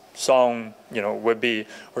this song, would be,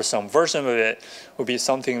 or some version of it would be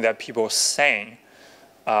something that people sang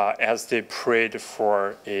as they prayed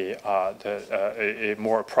for a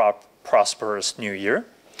more prosperous new year.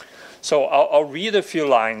 So I'll read a few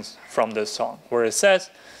lines from this song where it says,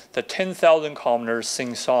 "The 10,000 commoners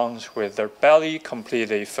sing songs with their belly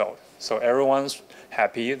completely filled." So everyone's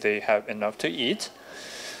happy, they have enough to eat.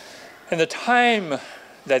 And the time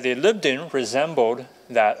that they lived in resembled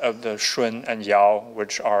that of the Shun and Yao,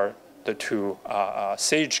 which are the two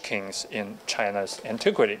sage kings in China's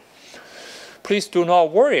antiquity. "Please do not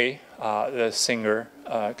worry," the singer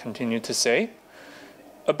continued to say,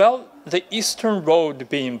 "about the eastern road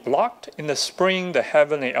being blocked. In the spring, the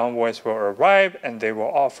heavenly envoys will arrive, and they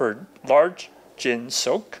will offer large jin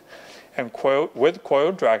silk and with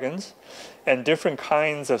coiled dragons and different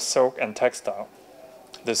kinds of silk and textile."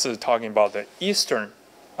 This is talking about the eastern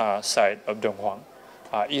side of Dunhuang,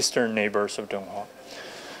 eastern neighbors of Dunhuang.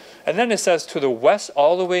 And then it says, "To the west,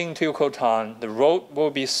 all the way into Khotan, the road will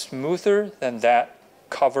be smoother than that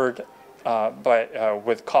covered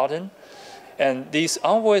with cotton. And these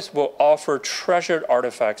envoys will offer treasured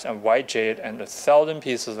artifacts and white jade and 1,000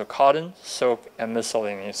 pieces of cotton, silk, and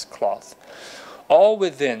miscellaneous cloth, all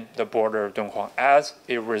within the border of Dunhuang. As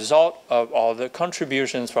a result of all the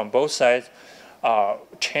contributions from both sides,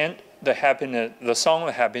 chant the song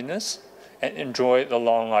of happiness, and enjoy the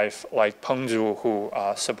long life like Pengzu, who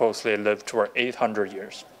supposedly lived for 800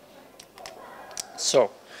 years.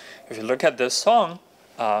 So, if you look at this song,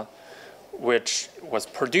 which was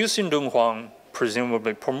produced in Dunhuang,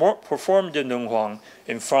 presumably performed in Dunhuang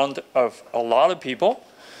in front of a lot of people,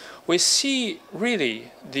 we see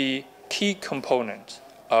really the key component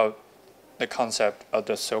of the concept of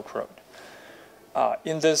the Silk Road.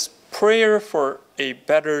 In this prayer for a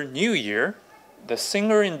better new year, the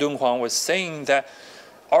singer in Dunhuang was saying that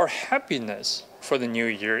our happiness for the new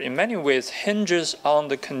year in many ways hinges on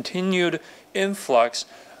the continued influx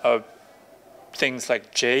of things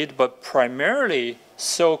like jade, but primarily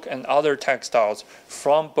silk and other textiles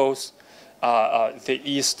from both the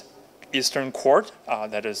eastern court,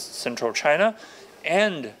 that is central China,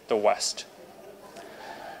 and the west.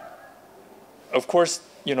 Of course,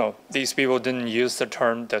 these people didn't use the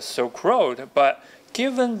term the Silk Road, but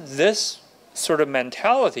given this sort of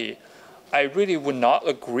mentality, I really would not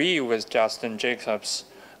agree with Justin Jacobs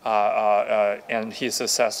and his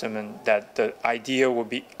assessment that the idea would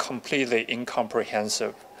be completely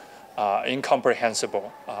incomprehensible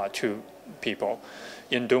to people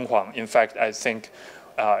in Dunhuang. In fact, I think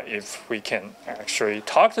if we can actually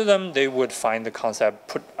talk to them, they would find the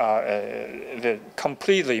concept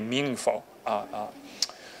completely meaningful.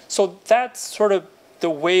 So that's sort of the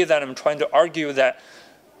way that I'm trying to argue that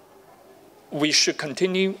we should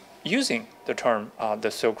continue using the term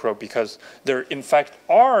the Silk Road, because there in fact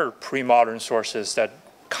are pre-modern sources that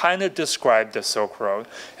kind of describe the Silk Road,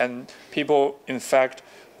 and people in fact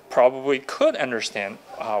probably could understand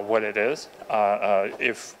what it is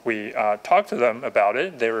if we talk to them about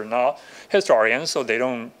it. They're not historians, so they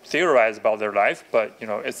don't theorize about their life, but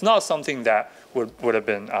it's not something that would have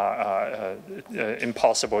been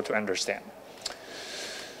impossible to understand.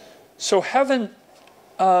 So having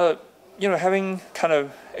kind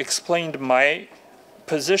of explained my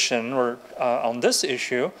position on this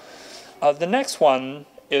issue, the next one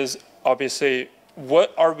is obviously,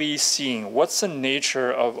 what are we seeing? What's the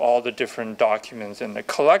nature of all the different documents, and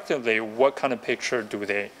collectively, what kind of picture do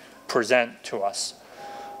they present to us?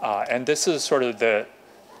 And this is sort of the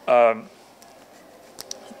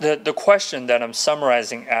question that I'm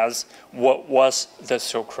summarizing as what was the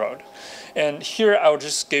Silk Road. And here I'll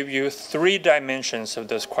just give you 3 dimensions of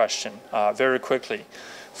this question very quickly.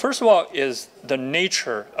 First of all is the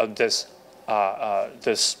nature of this,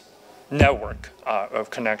 this network of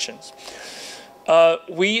connections.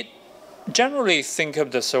 We generally think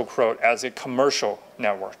of the Silk Road as a commercial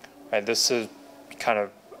network. Right? This is kind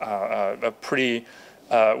of a pretty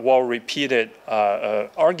well-repeated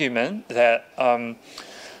argument that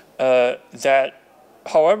that,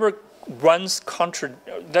 however,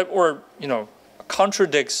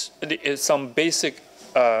 contradicts some basic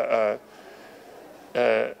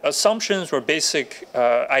assumptions or basic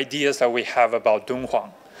ideas that we have about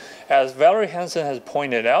Dunhuang. As Valerie Hansen has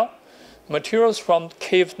pointed out, materials from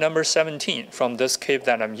cave number 17, from this cave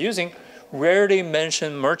that I'm using, rarely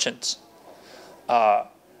mention merchants.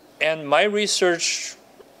 And my research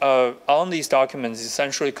on these documents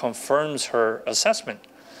essentially confirms her assessment.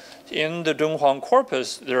 In the Dunhuang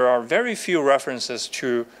corpus, there are very few references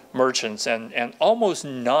to merchants and almost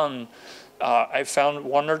none. I found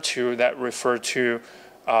one or two that refer to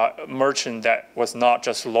a merchant that was not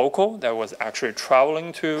just local, that was actually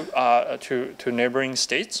traveling to neighboring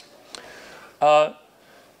states.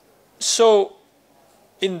 So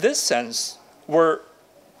in this sense, we're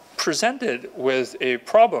presented with a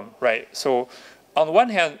problem, right? So on the one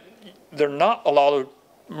hand, there are not a lot of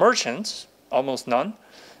merchants, almost none,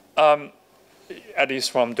 at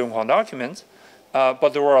least from Dunhuang documents, but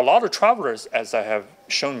there were a lot of travelers, as I have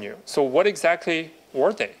shown you. So what exactly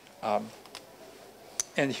were they?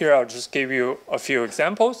 And here I'll just give you a few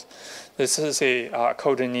examples. This is a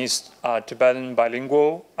Khotanese Tibetan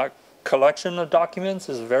bilingual collection of documents.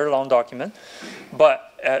 It's a very long document.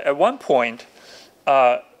 But at one point,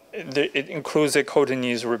 it includes a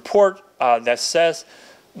Khotanese report that says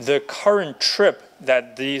the current trip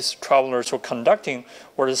that these travelers were conducting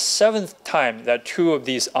were the 7th time that 2 of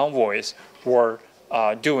these envoys were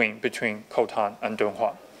doing between Khotan and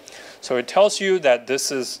Dunhuang. So it tells you that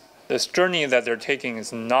this journey that they're taking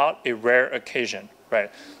is not a rare occasion,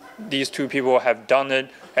 right? These 2 people have done it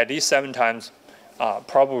at least 7 times,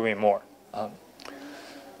 probably more.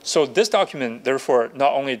 So this document, therefore,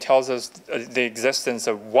 not only tells us the existence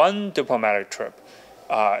of one diplomatic trip,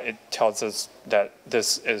 it tells us that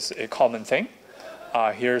this is a common thing.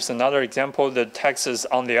 Here's another example. The text is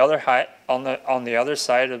on the other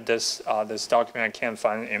side of this this document. I can't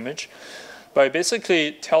find an image, but it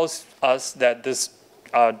basically tells us that this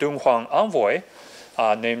Dunhuang envoy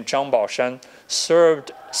named Zhang Baoshan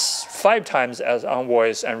served 5 times as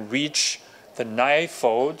envoys and reached the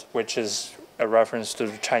Naifold, which is a reference to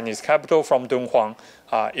the Chinese capital, from Dunhuang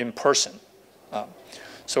in person.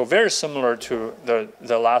 So very similar to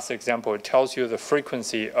the last example, it tells you the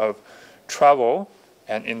frequency of travel,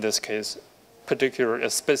 and in this case,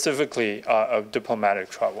 specifically of diplomatic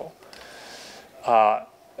travel.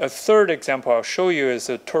 A third example I'll show you is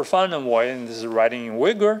a Turfan envoy, and this is writing in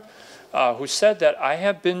Uyghur, who said that I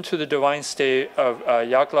have been to the divine state of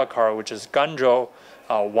Yaglakar, which is Ganzhou,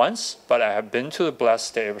 once, but I have been to the blessed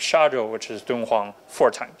state of Shazhou, which is Dunhuang,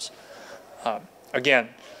 4 times. Again,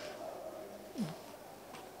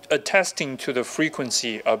 attesting to the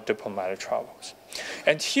frequency of diplomatic travels.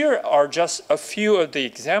 And here are just a few of the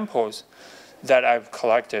examples that I've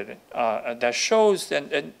collected that shows,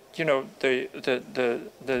 and you know,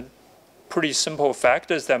 the pretty simple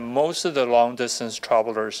fact is that most of the long-distance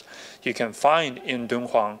travelers you can find in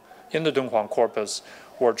Dunhuang, in the Dunhuang corpus,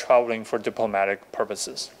 were traveling for diplomatic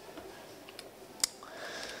purposes.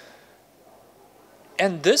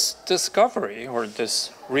 And this discovery, or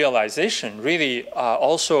this realization, really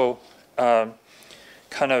also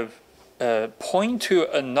kind of point to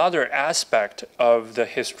another aspect of the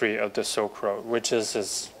history of the Silk Road, which is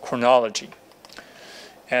its chronology.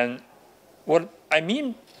 And what I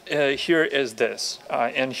mean here is this,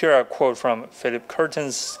 and here I quote from Philip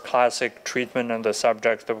Curtin's classic treatment on the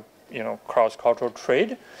subject of cross-cultural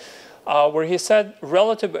trade, where he said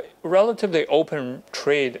relatively open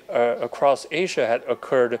trade across Asia had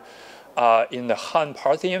occurred in the Han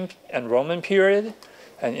Parthian and Roman period,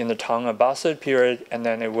 and in the Tang Abbasid period, and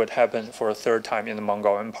then it would happen for a 3rd time in the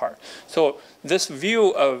Mongol Empire. So this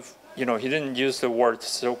view of, he didn't use the word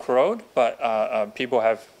Silk Road, but people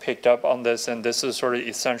have picked up on this, and this is sort of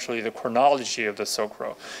essentially the chronology of the Silk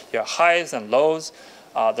Road. You have highs and lows.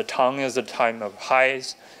 The Tang is the time of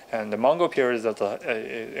highs, and the Mongol period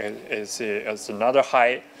is another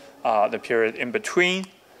high. The period in between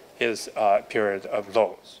is a period of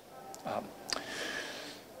lows.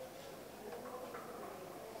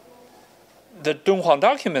 The Dunhuang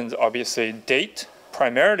documents obviously date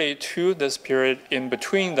primarily to this period in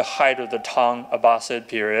between the height of the Tang Abbasid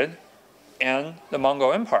period and the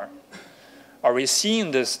Mongol Empire. Are we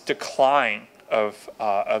seeing this decline of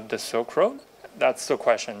the Silk Road? That's the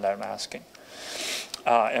question that I'm asking.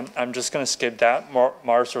 And I'm just going to skip that.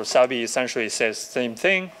 Mars or Sabi essentially says the same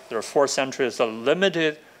thing. There are 4 centuries of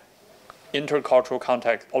limited intercultural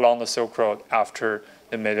contact along the Silk Road after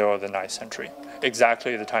the middle of the 9th century,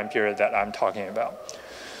 exactly the time period that I'm talking about.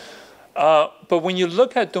 But when you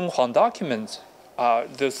look at Dunhuang documents,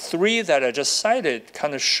 the 3 that I just cited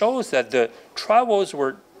kind of shows that the travels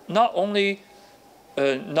were not only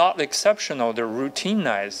not exceptional, they're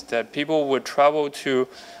routinized, that people would travel to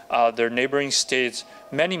their neighboring states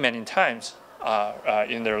many, many times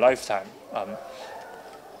in their lifetime.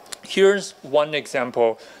 Here's one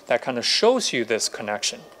example that kind of shows you this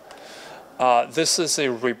connection. this is a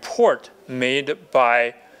report made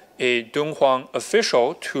by a Dunhuang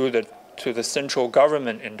official to the central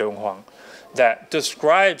government in Dunhuang that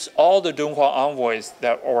describes all the Dunhuang envoys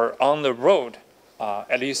that are on the road,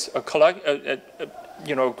 at least a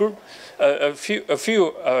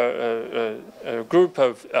group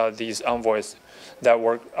of these envoys that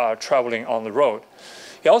were traveling on the road.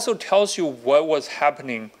 It also tells you what was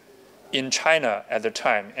happening in China at the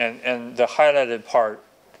time, and the highlighted part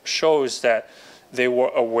shows that they were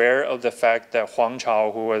aware of the fact that Huang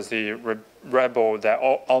Chao, who was the rebel that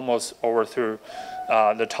almost overthrew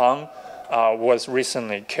the Tang, was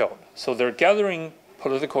recently killed. So they're gathering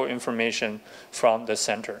political information from the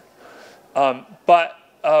center. But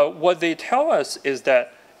what they tell us is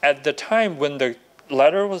that at the time when the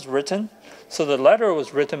letter was written, so the letter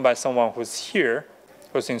was written by someone who's here,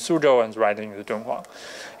 who's in Suzhou and writing the Dunhuang.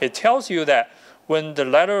 It tells you that when the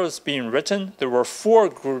letter was being written, there were 4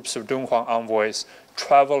 groups of Dunhuang envoys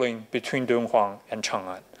traveling between Dunhuang and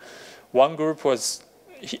Chang'an. One group was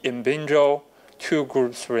in Binzhou, 2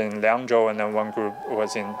 groups were in Liangzhou, and then 1 group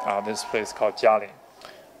was in this place called Jialing.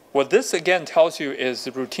 What this again tells you is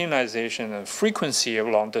the routinization and frequency of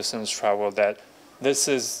long-distance travel, that this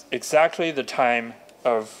is exactly the time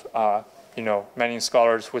of, many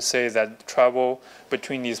scholars would say that travel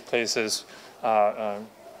between these places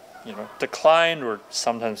declined or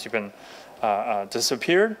sometimes even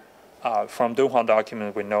disappeared. From Dunhuang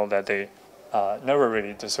document, we know that they never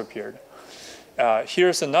really disappeared.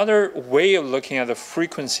 Here's another way of looking at the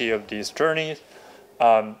frequency of these journeys.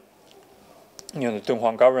 The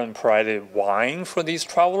Dunhuang government provided wine for these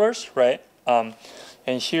travelers, right? And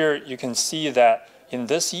here you can see that in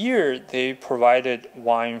this year, they provided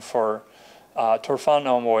wine for Turfan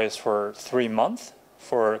envoys for 3 months,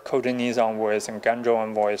 for Khotanese envoys and Ganzhou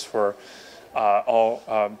envoys for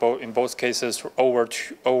in both cases for over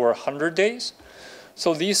 100 days.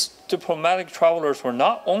 So these diplomatic travelers were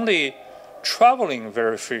not only traveling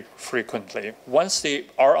very frequently. Once they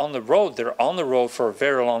are on the road, they're on the road for a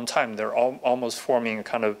very long time. They're almost forming a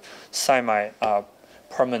kind of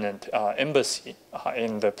semi-permanent embassy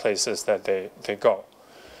in the places that they go.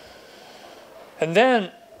 And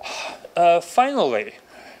then finally,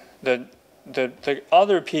 the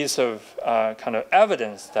other piece of kind of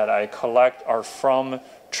evidence that I collect are from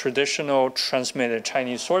traditional transmitted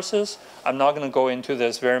Chinese sources. I'm not going to go into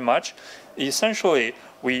this very much. Essentially,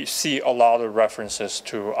 we see a lot of references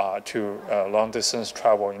to long-distance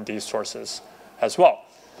travel in these sources as well.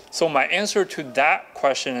 So my answer to that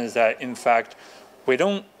question is that, in fact,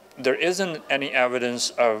 there isn't any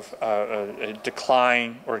evidence of a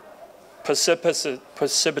decline or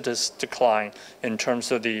precipitous decline in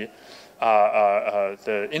terms of the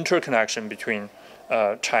interconnection between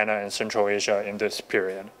China and Central Asia in this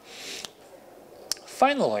period.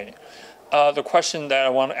 Finally, the question that I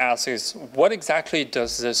want to ask is, what exactly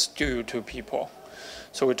does this do to people?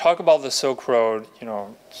 So we talk about the Silk Road,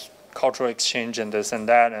 cultural exchange and this and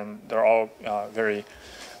that, and they're all very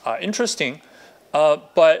interesting.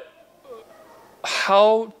 But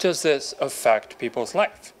how does this affect people's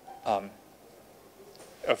life?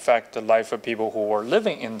 Affect the life of people who were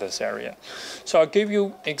living in this area. So I'll give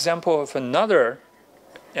you an example of another.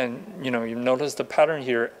 And you notice the pattern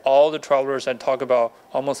here. All the travelers I talk about,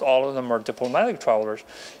 almost all of them are diplomatic travelers.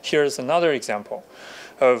 Here's another example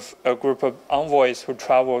of a group of envoys who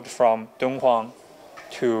traveled from Dunhuang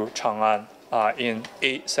to Chang'an in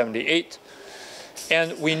 878.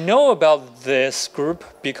 And we know about this group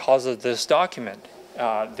because of this document.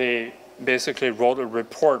 They basically wrote a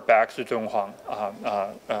report back to Dunhuang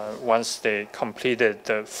once they completed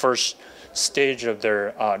the first stage of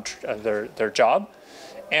their job.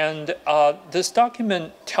 And this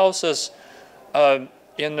document tells us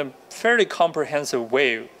in a fairly comprehensive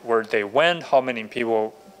way where they went, how many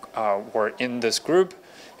people were in this group,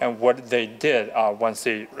 and what they did once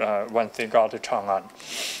they got to Chang'an.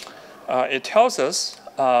 It tells us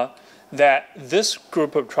that this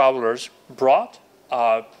group of travelers brought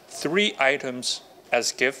 3 items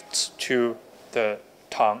as gifts to the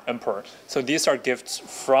Tang Emperor. So these are gifts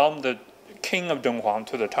from the king of Dunhuang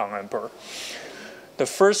to the Tang Emperor. The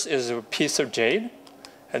first is a piece of jade,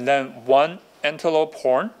 and then 1 antelope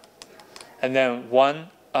horn, and then 1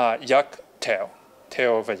 yak tail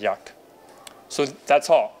of a yak. So that's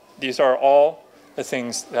all. These are all the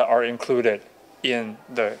things that are included in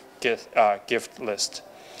the gift list.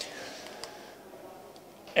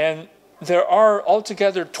 And there are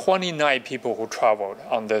altogether 29 people who traveled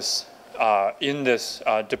on this in this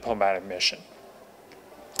diplomatic mission.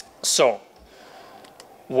 So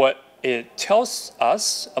what it tells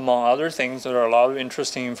us, among other things, there are a lot of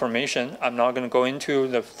interesting information. I'm not going to go into.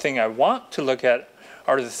 The thing I want to look at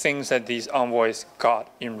are the things that these envoys got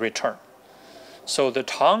in return. So the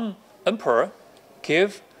Tang emperor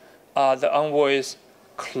gave the envoys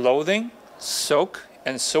clothing, silk,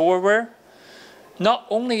 and silverware, not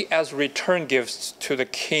only as return gifts to the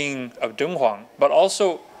king of Dunhuang, but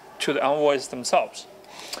also to the envoys themselves.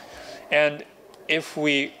 And if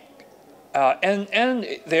we and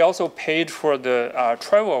they also paid for the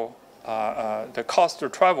travel, the cost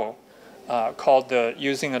of travel,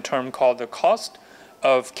 using a term called the cost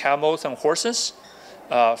of camels and horses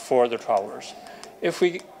for the travelers. If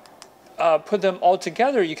we put them all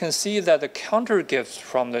together, you can see that the counter gifts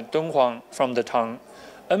from the Dunhuang, from the Tang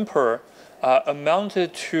emperor,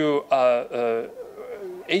 amounted to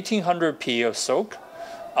 1,800 pi of silk,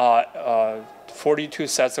 42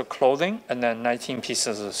 sets of clothing, and then 19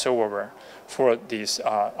 pieces of silverware for these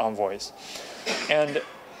envoys. And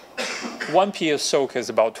 1 pi of silk is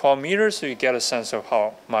about 12 meters, so you get a sense of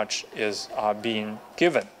how much is being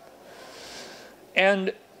given.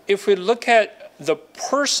 And if we look at the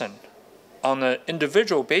person on an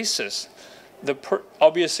individual basis,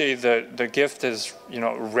 obviously the gift is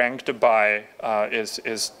ranked by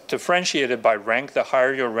is differentiated by rank. The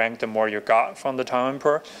higher your rank, the more you got from the Tang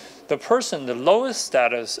emperor. The person, the lowest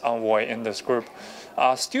status envoy in this group,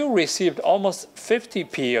 still received almost 50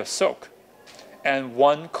 pi of silk and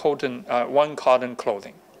one cotton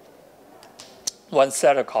clothing, one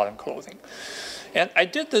set of cotton clothing. And I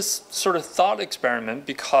did this sort of thought experiment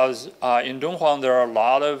because in Dunhuang there are a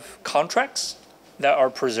lot of contracts that are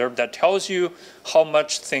preserved that tells you how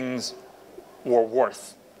much things were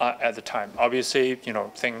worth at the time. Obviously,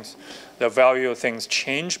 the value of things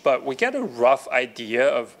change, but we get a rough idea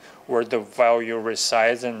of where the value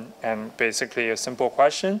resides, and basically a simple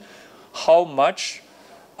question: how much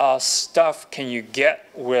stuff can you get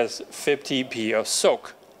with 50 pi of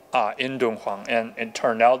silk in Dunhuang? And it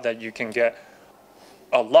turned out that you can get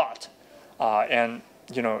a lot, and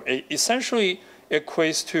it essentially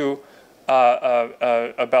equates to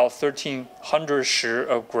about 1,300 shi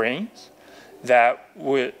of grains that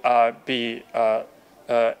would be on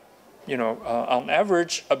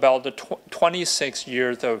average about the 26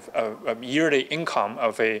 years of yearly income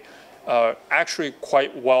of a actually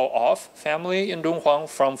quite well-off family in Dunhuang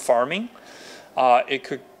from farming. It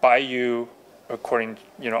could buy you, according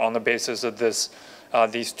on the basis of this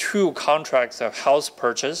these two contracts of house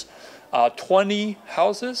purchase, 20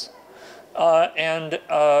 houses, and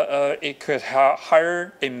it could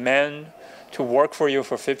hire a man to work for you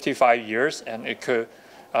for 55 years, and it could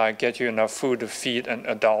get you enough food to feed an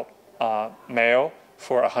adult male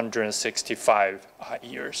for 165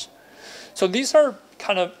 years. So these are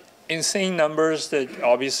kind of insane numbers that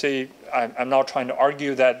obviously I'm not trying to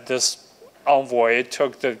argue that this envoy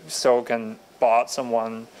took the silk and bought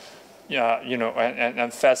someone,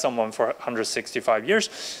 and fed someone for 165 years.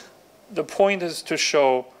 The point is to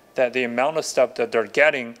show that the amount of stuff that they're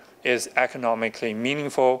getting is economically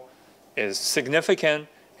meaningful, is significant,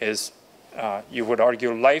 is, you would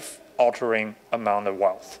argue, life-altering amount of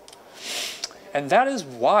wealth. And that is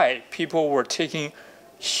why people were taking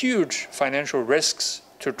huge financial risks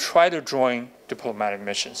to try to join diplomatic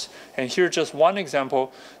missions. And here's just one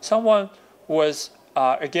example. Someone was,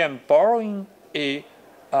 again, borrowing 1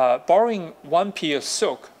 pi of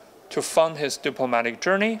silk to fund his diplomatic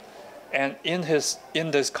journey. And in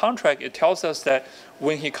this contract, it tells us that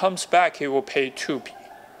when he comes back, he will pay 2 pi.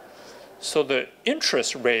 So the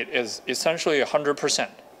interest rate is essentially 100%.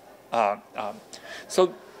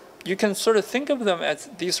 So you can sort of think of them as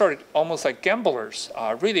these are almost like gamblers,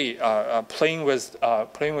 really playing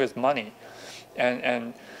with money,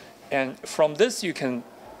 and from this you can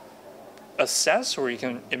assess, or you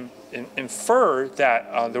can infer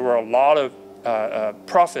that there were a lot of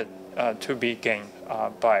profit to be gained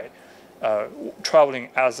by traveling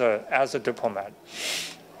as a diplomat.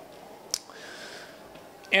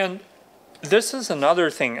 And this is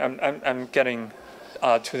another thing I'm getting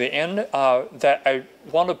to the end that I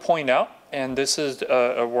want to point out, and this is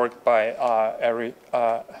a work by Eric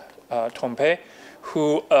Tompe,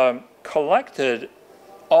 who collected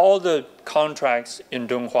all the contracts in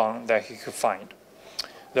Dunhuang that he could find.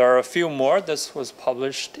 There are a few more. This was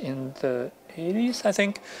published in the 80s, I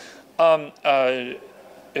think.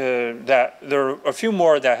 That there are a few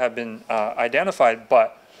more that have been identified,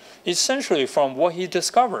 but essentially from what he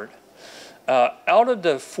discovered, out of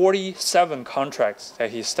the 47 contracts that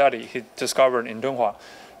he studied, he discovered in Dunhuang,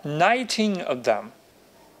 19 of them,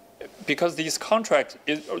 because these contracts,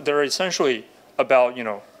 they're essentially about,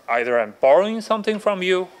 either I'm borrowing something from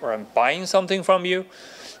you or I'm buying something from you.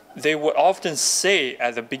 they would often say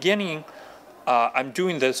at the beginning, I'm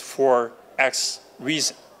doing this for X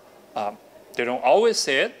reason. They don't always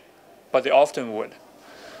say it, but they often would.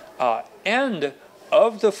 And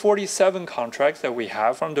of the 47 contracts that we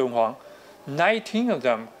have from Dunhuang, 19 of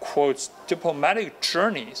them quotes diplomatic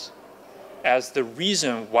journeys as the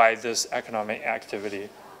reason why this economic activity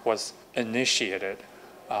was initiated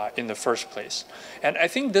in the first place. And I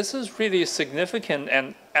think this is really significant,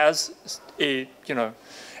 and as a,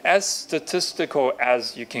 as statistical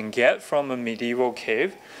as you can get from a medieval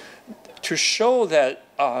cave, to show that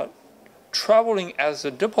traveling as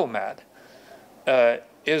a diplomat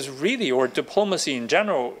is really, or diplomacy in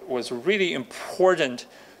general, was a really important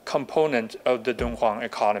component of the Dunhuang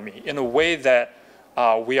economy in a way that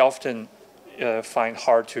we often find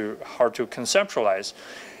hard to conceptualize.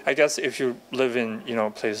 I guess if you live in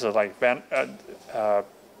places like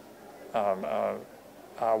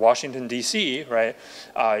Washington D.C., right,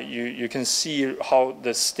 you can see how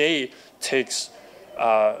the state takes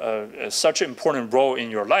such an important role in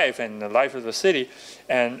your life and the life of the city,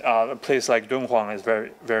 and a place like Dunhuang is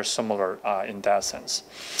very, very similar in that sense.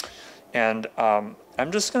 And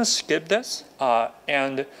I'm just going to skip this.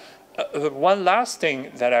 And one last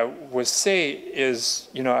thing that I would say is,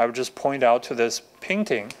 I would just point out to this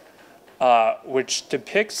painting, which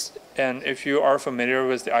depicts, and if you are familiar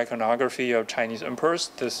with the iconography of Chinese emperors,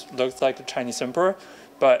 this looks like the Chinese emperor,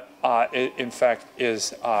 but it in fact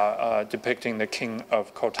is depicting the king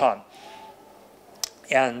of Khotan.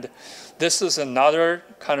 And this is another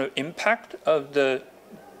kind of impact of the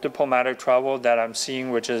diplomatic travel that I'm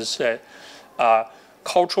seeing, which is that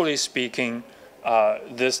culturally speaking,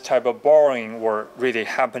 this type of borrowing were really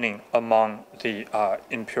happening among the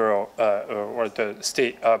imperial or the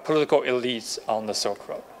state political elites on the Silk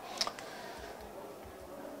Road.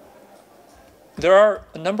 There are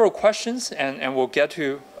a number of questions, and we'll get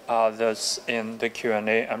to this in the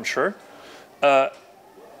Q&A, I'm sure,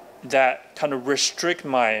 that kind of restrict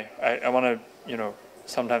my, I want to,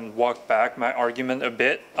 sometimes walk back my argument a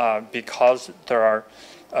bit because there are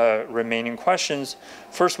remaining questions.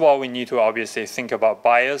 First of all, we need to obviously think about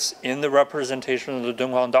bias in the representation of the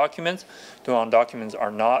Dunhuang documents. Dunhuang documents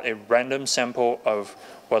are not a random sample of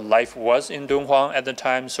what life was in Dunhuang at the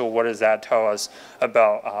time, so what does that tell us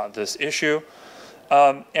about this issue?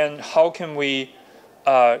 And how can we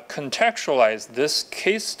contextualize this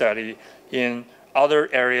case study in other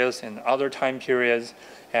areas, in other time periods,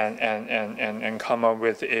 and come up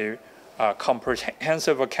with a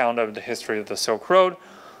comprehensive account of the history of the Silk Road?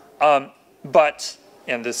 But,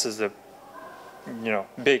 and this is a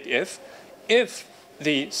big if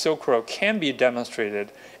the Silk Road can be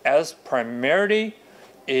demonstrated as primarily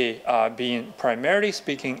being primarily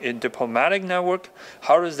speaking a diplomatic network,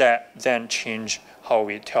 how does that then change how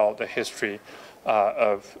we tell the history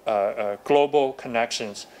of global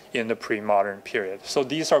connections in the pre-modern period? So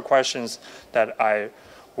these are questions that I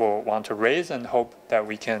will want to raise and hope that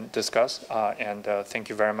we can discuss. And thank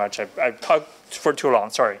you very much. I've talked for too long,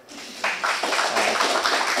 sorry.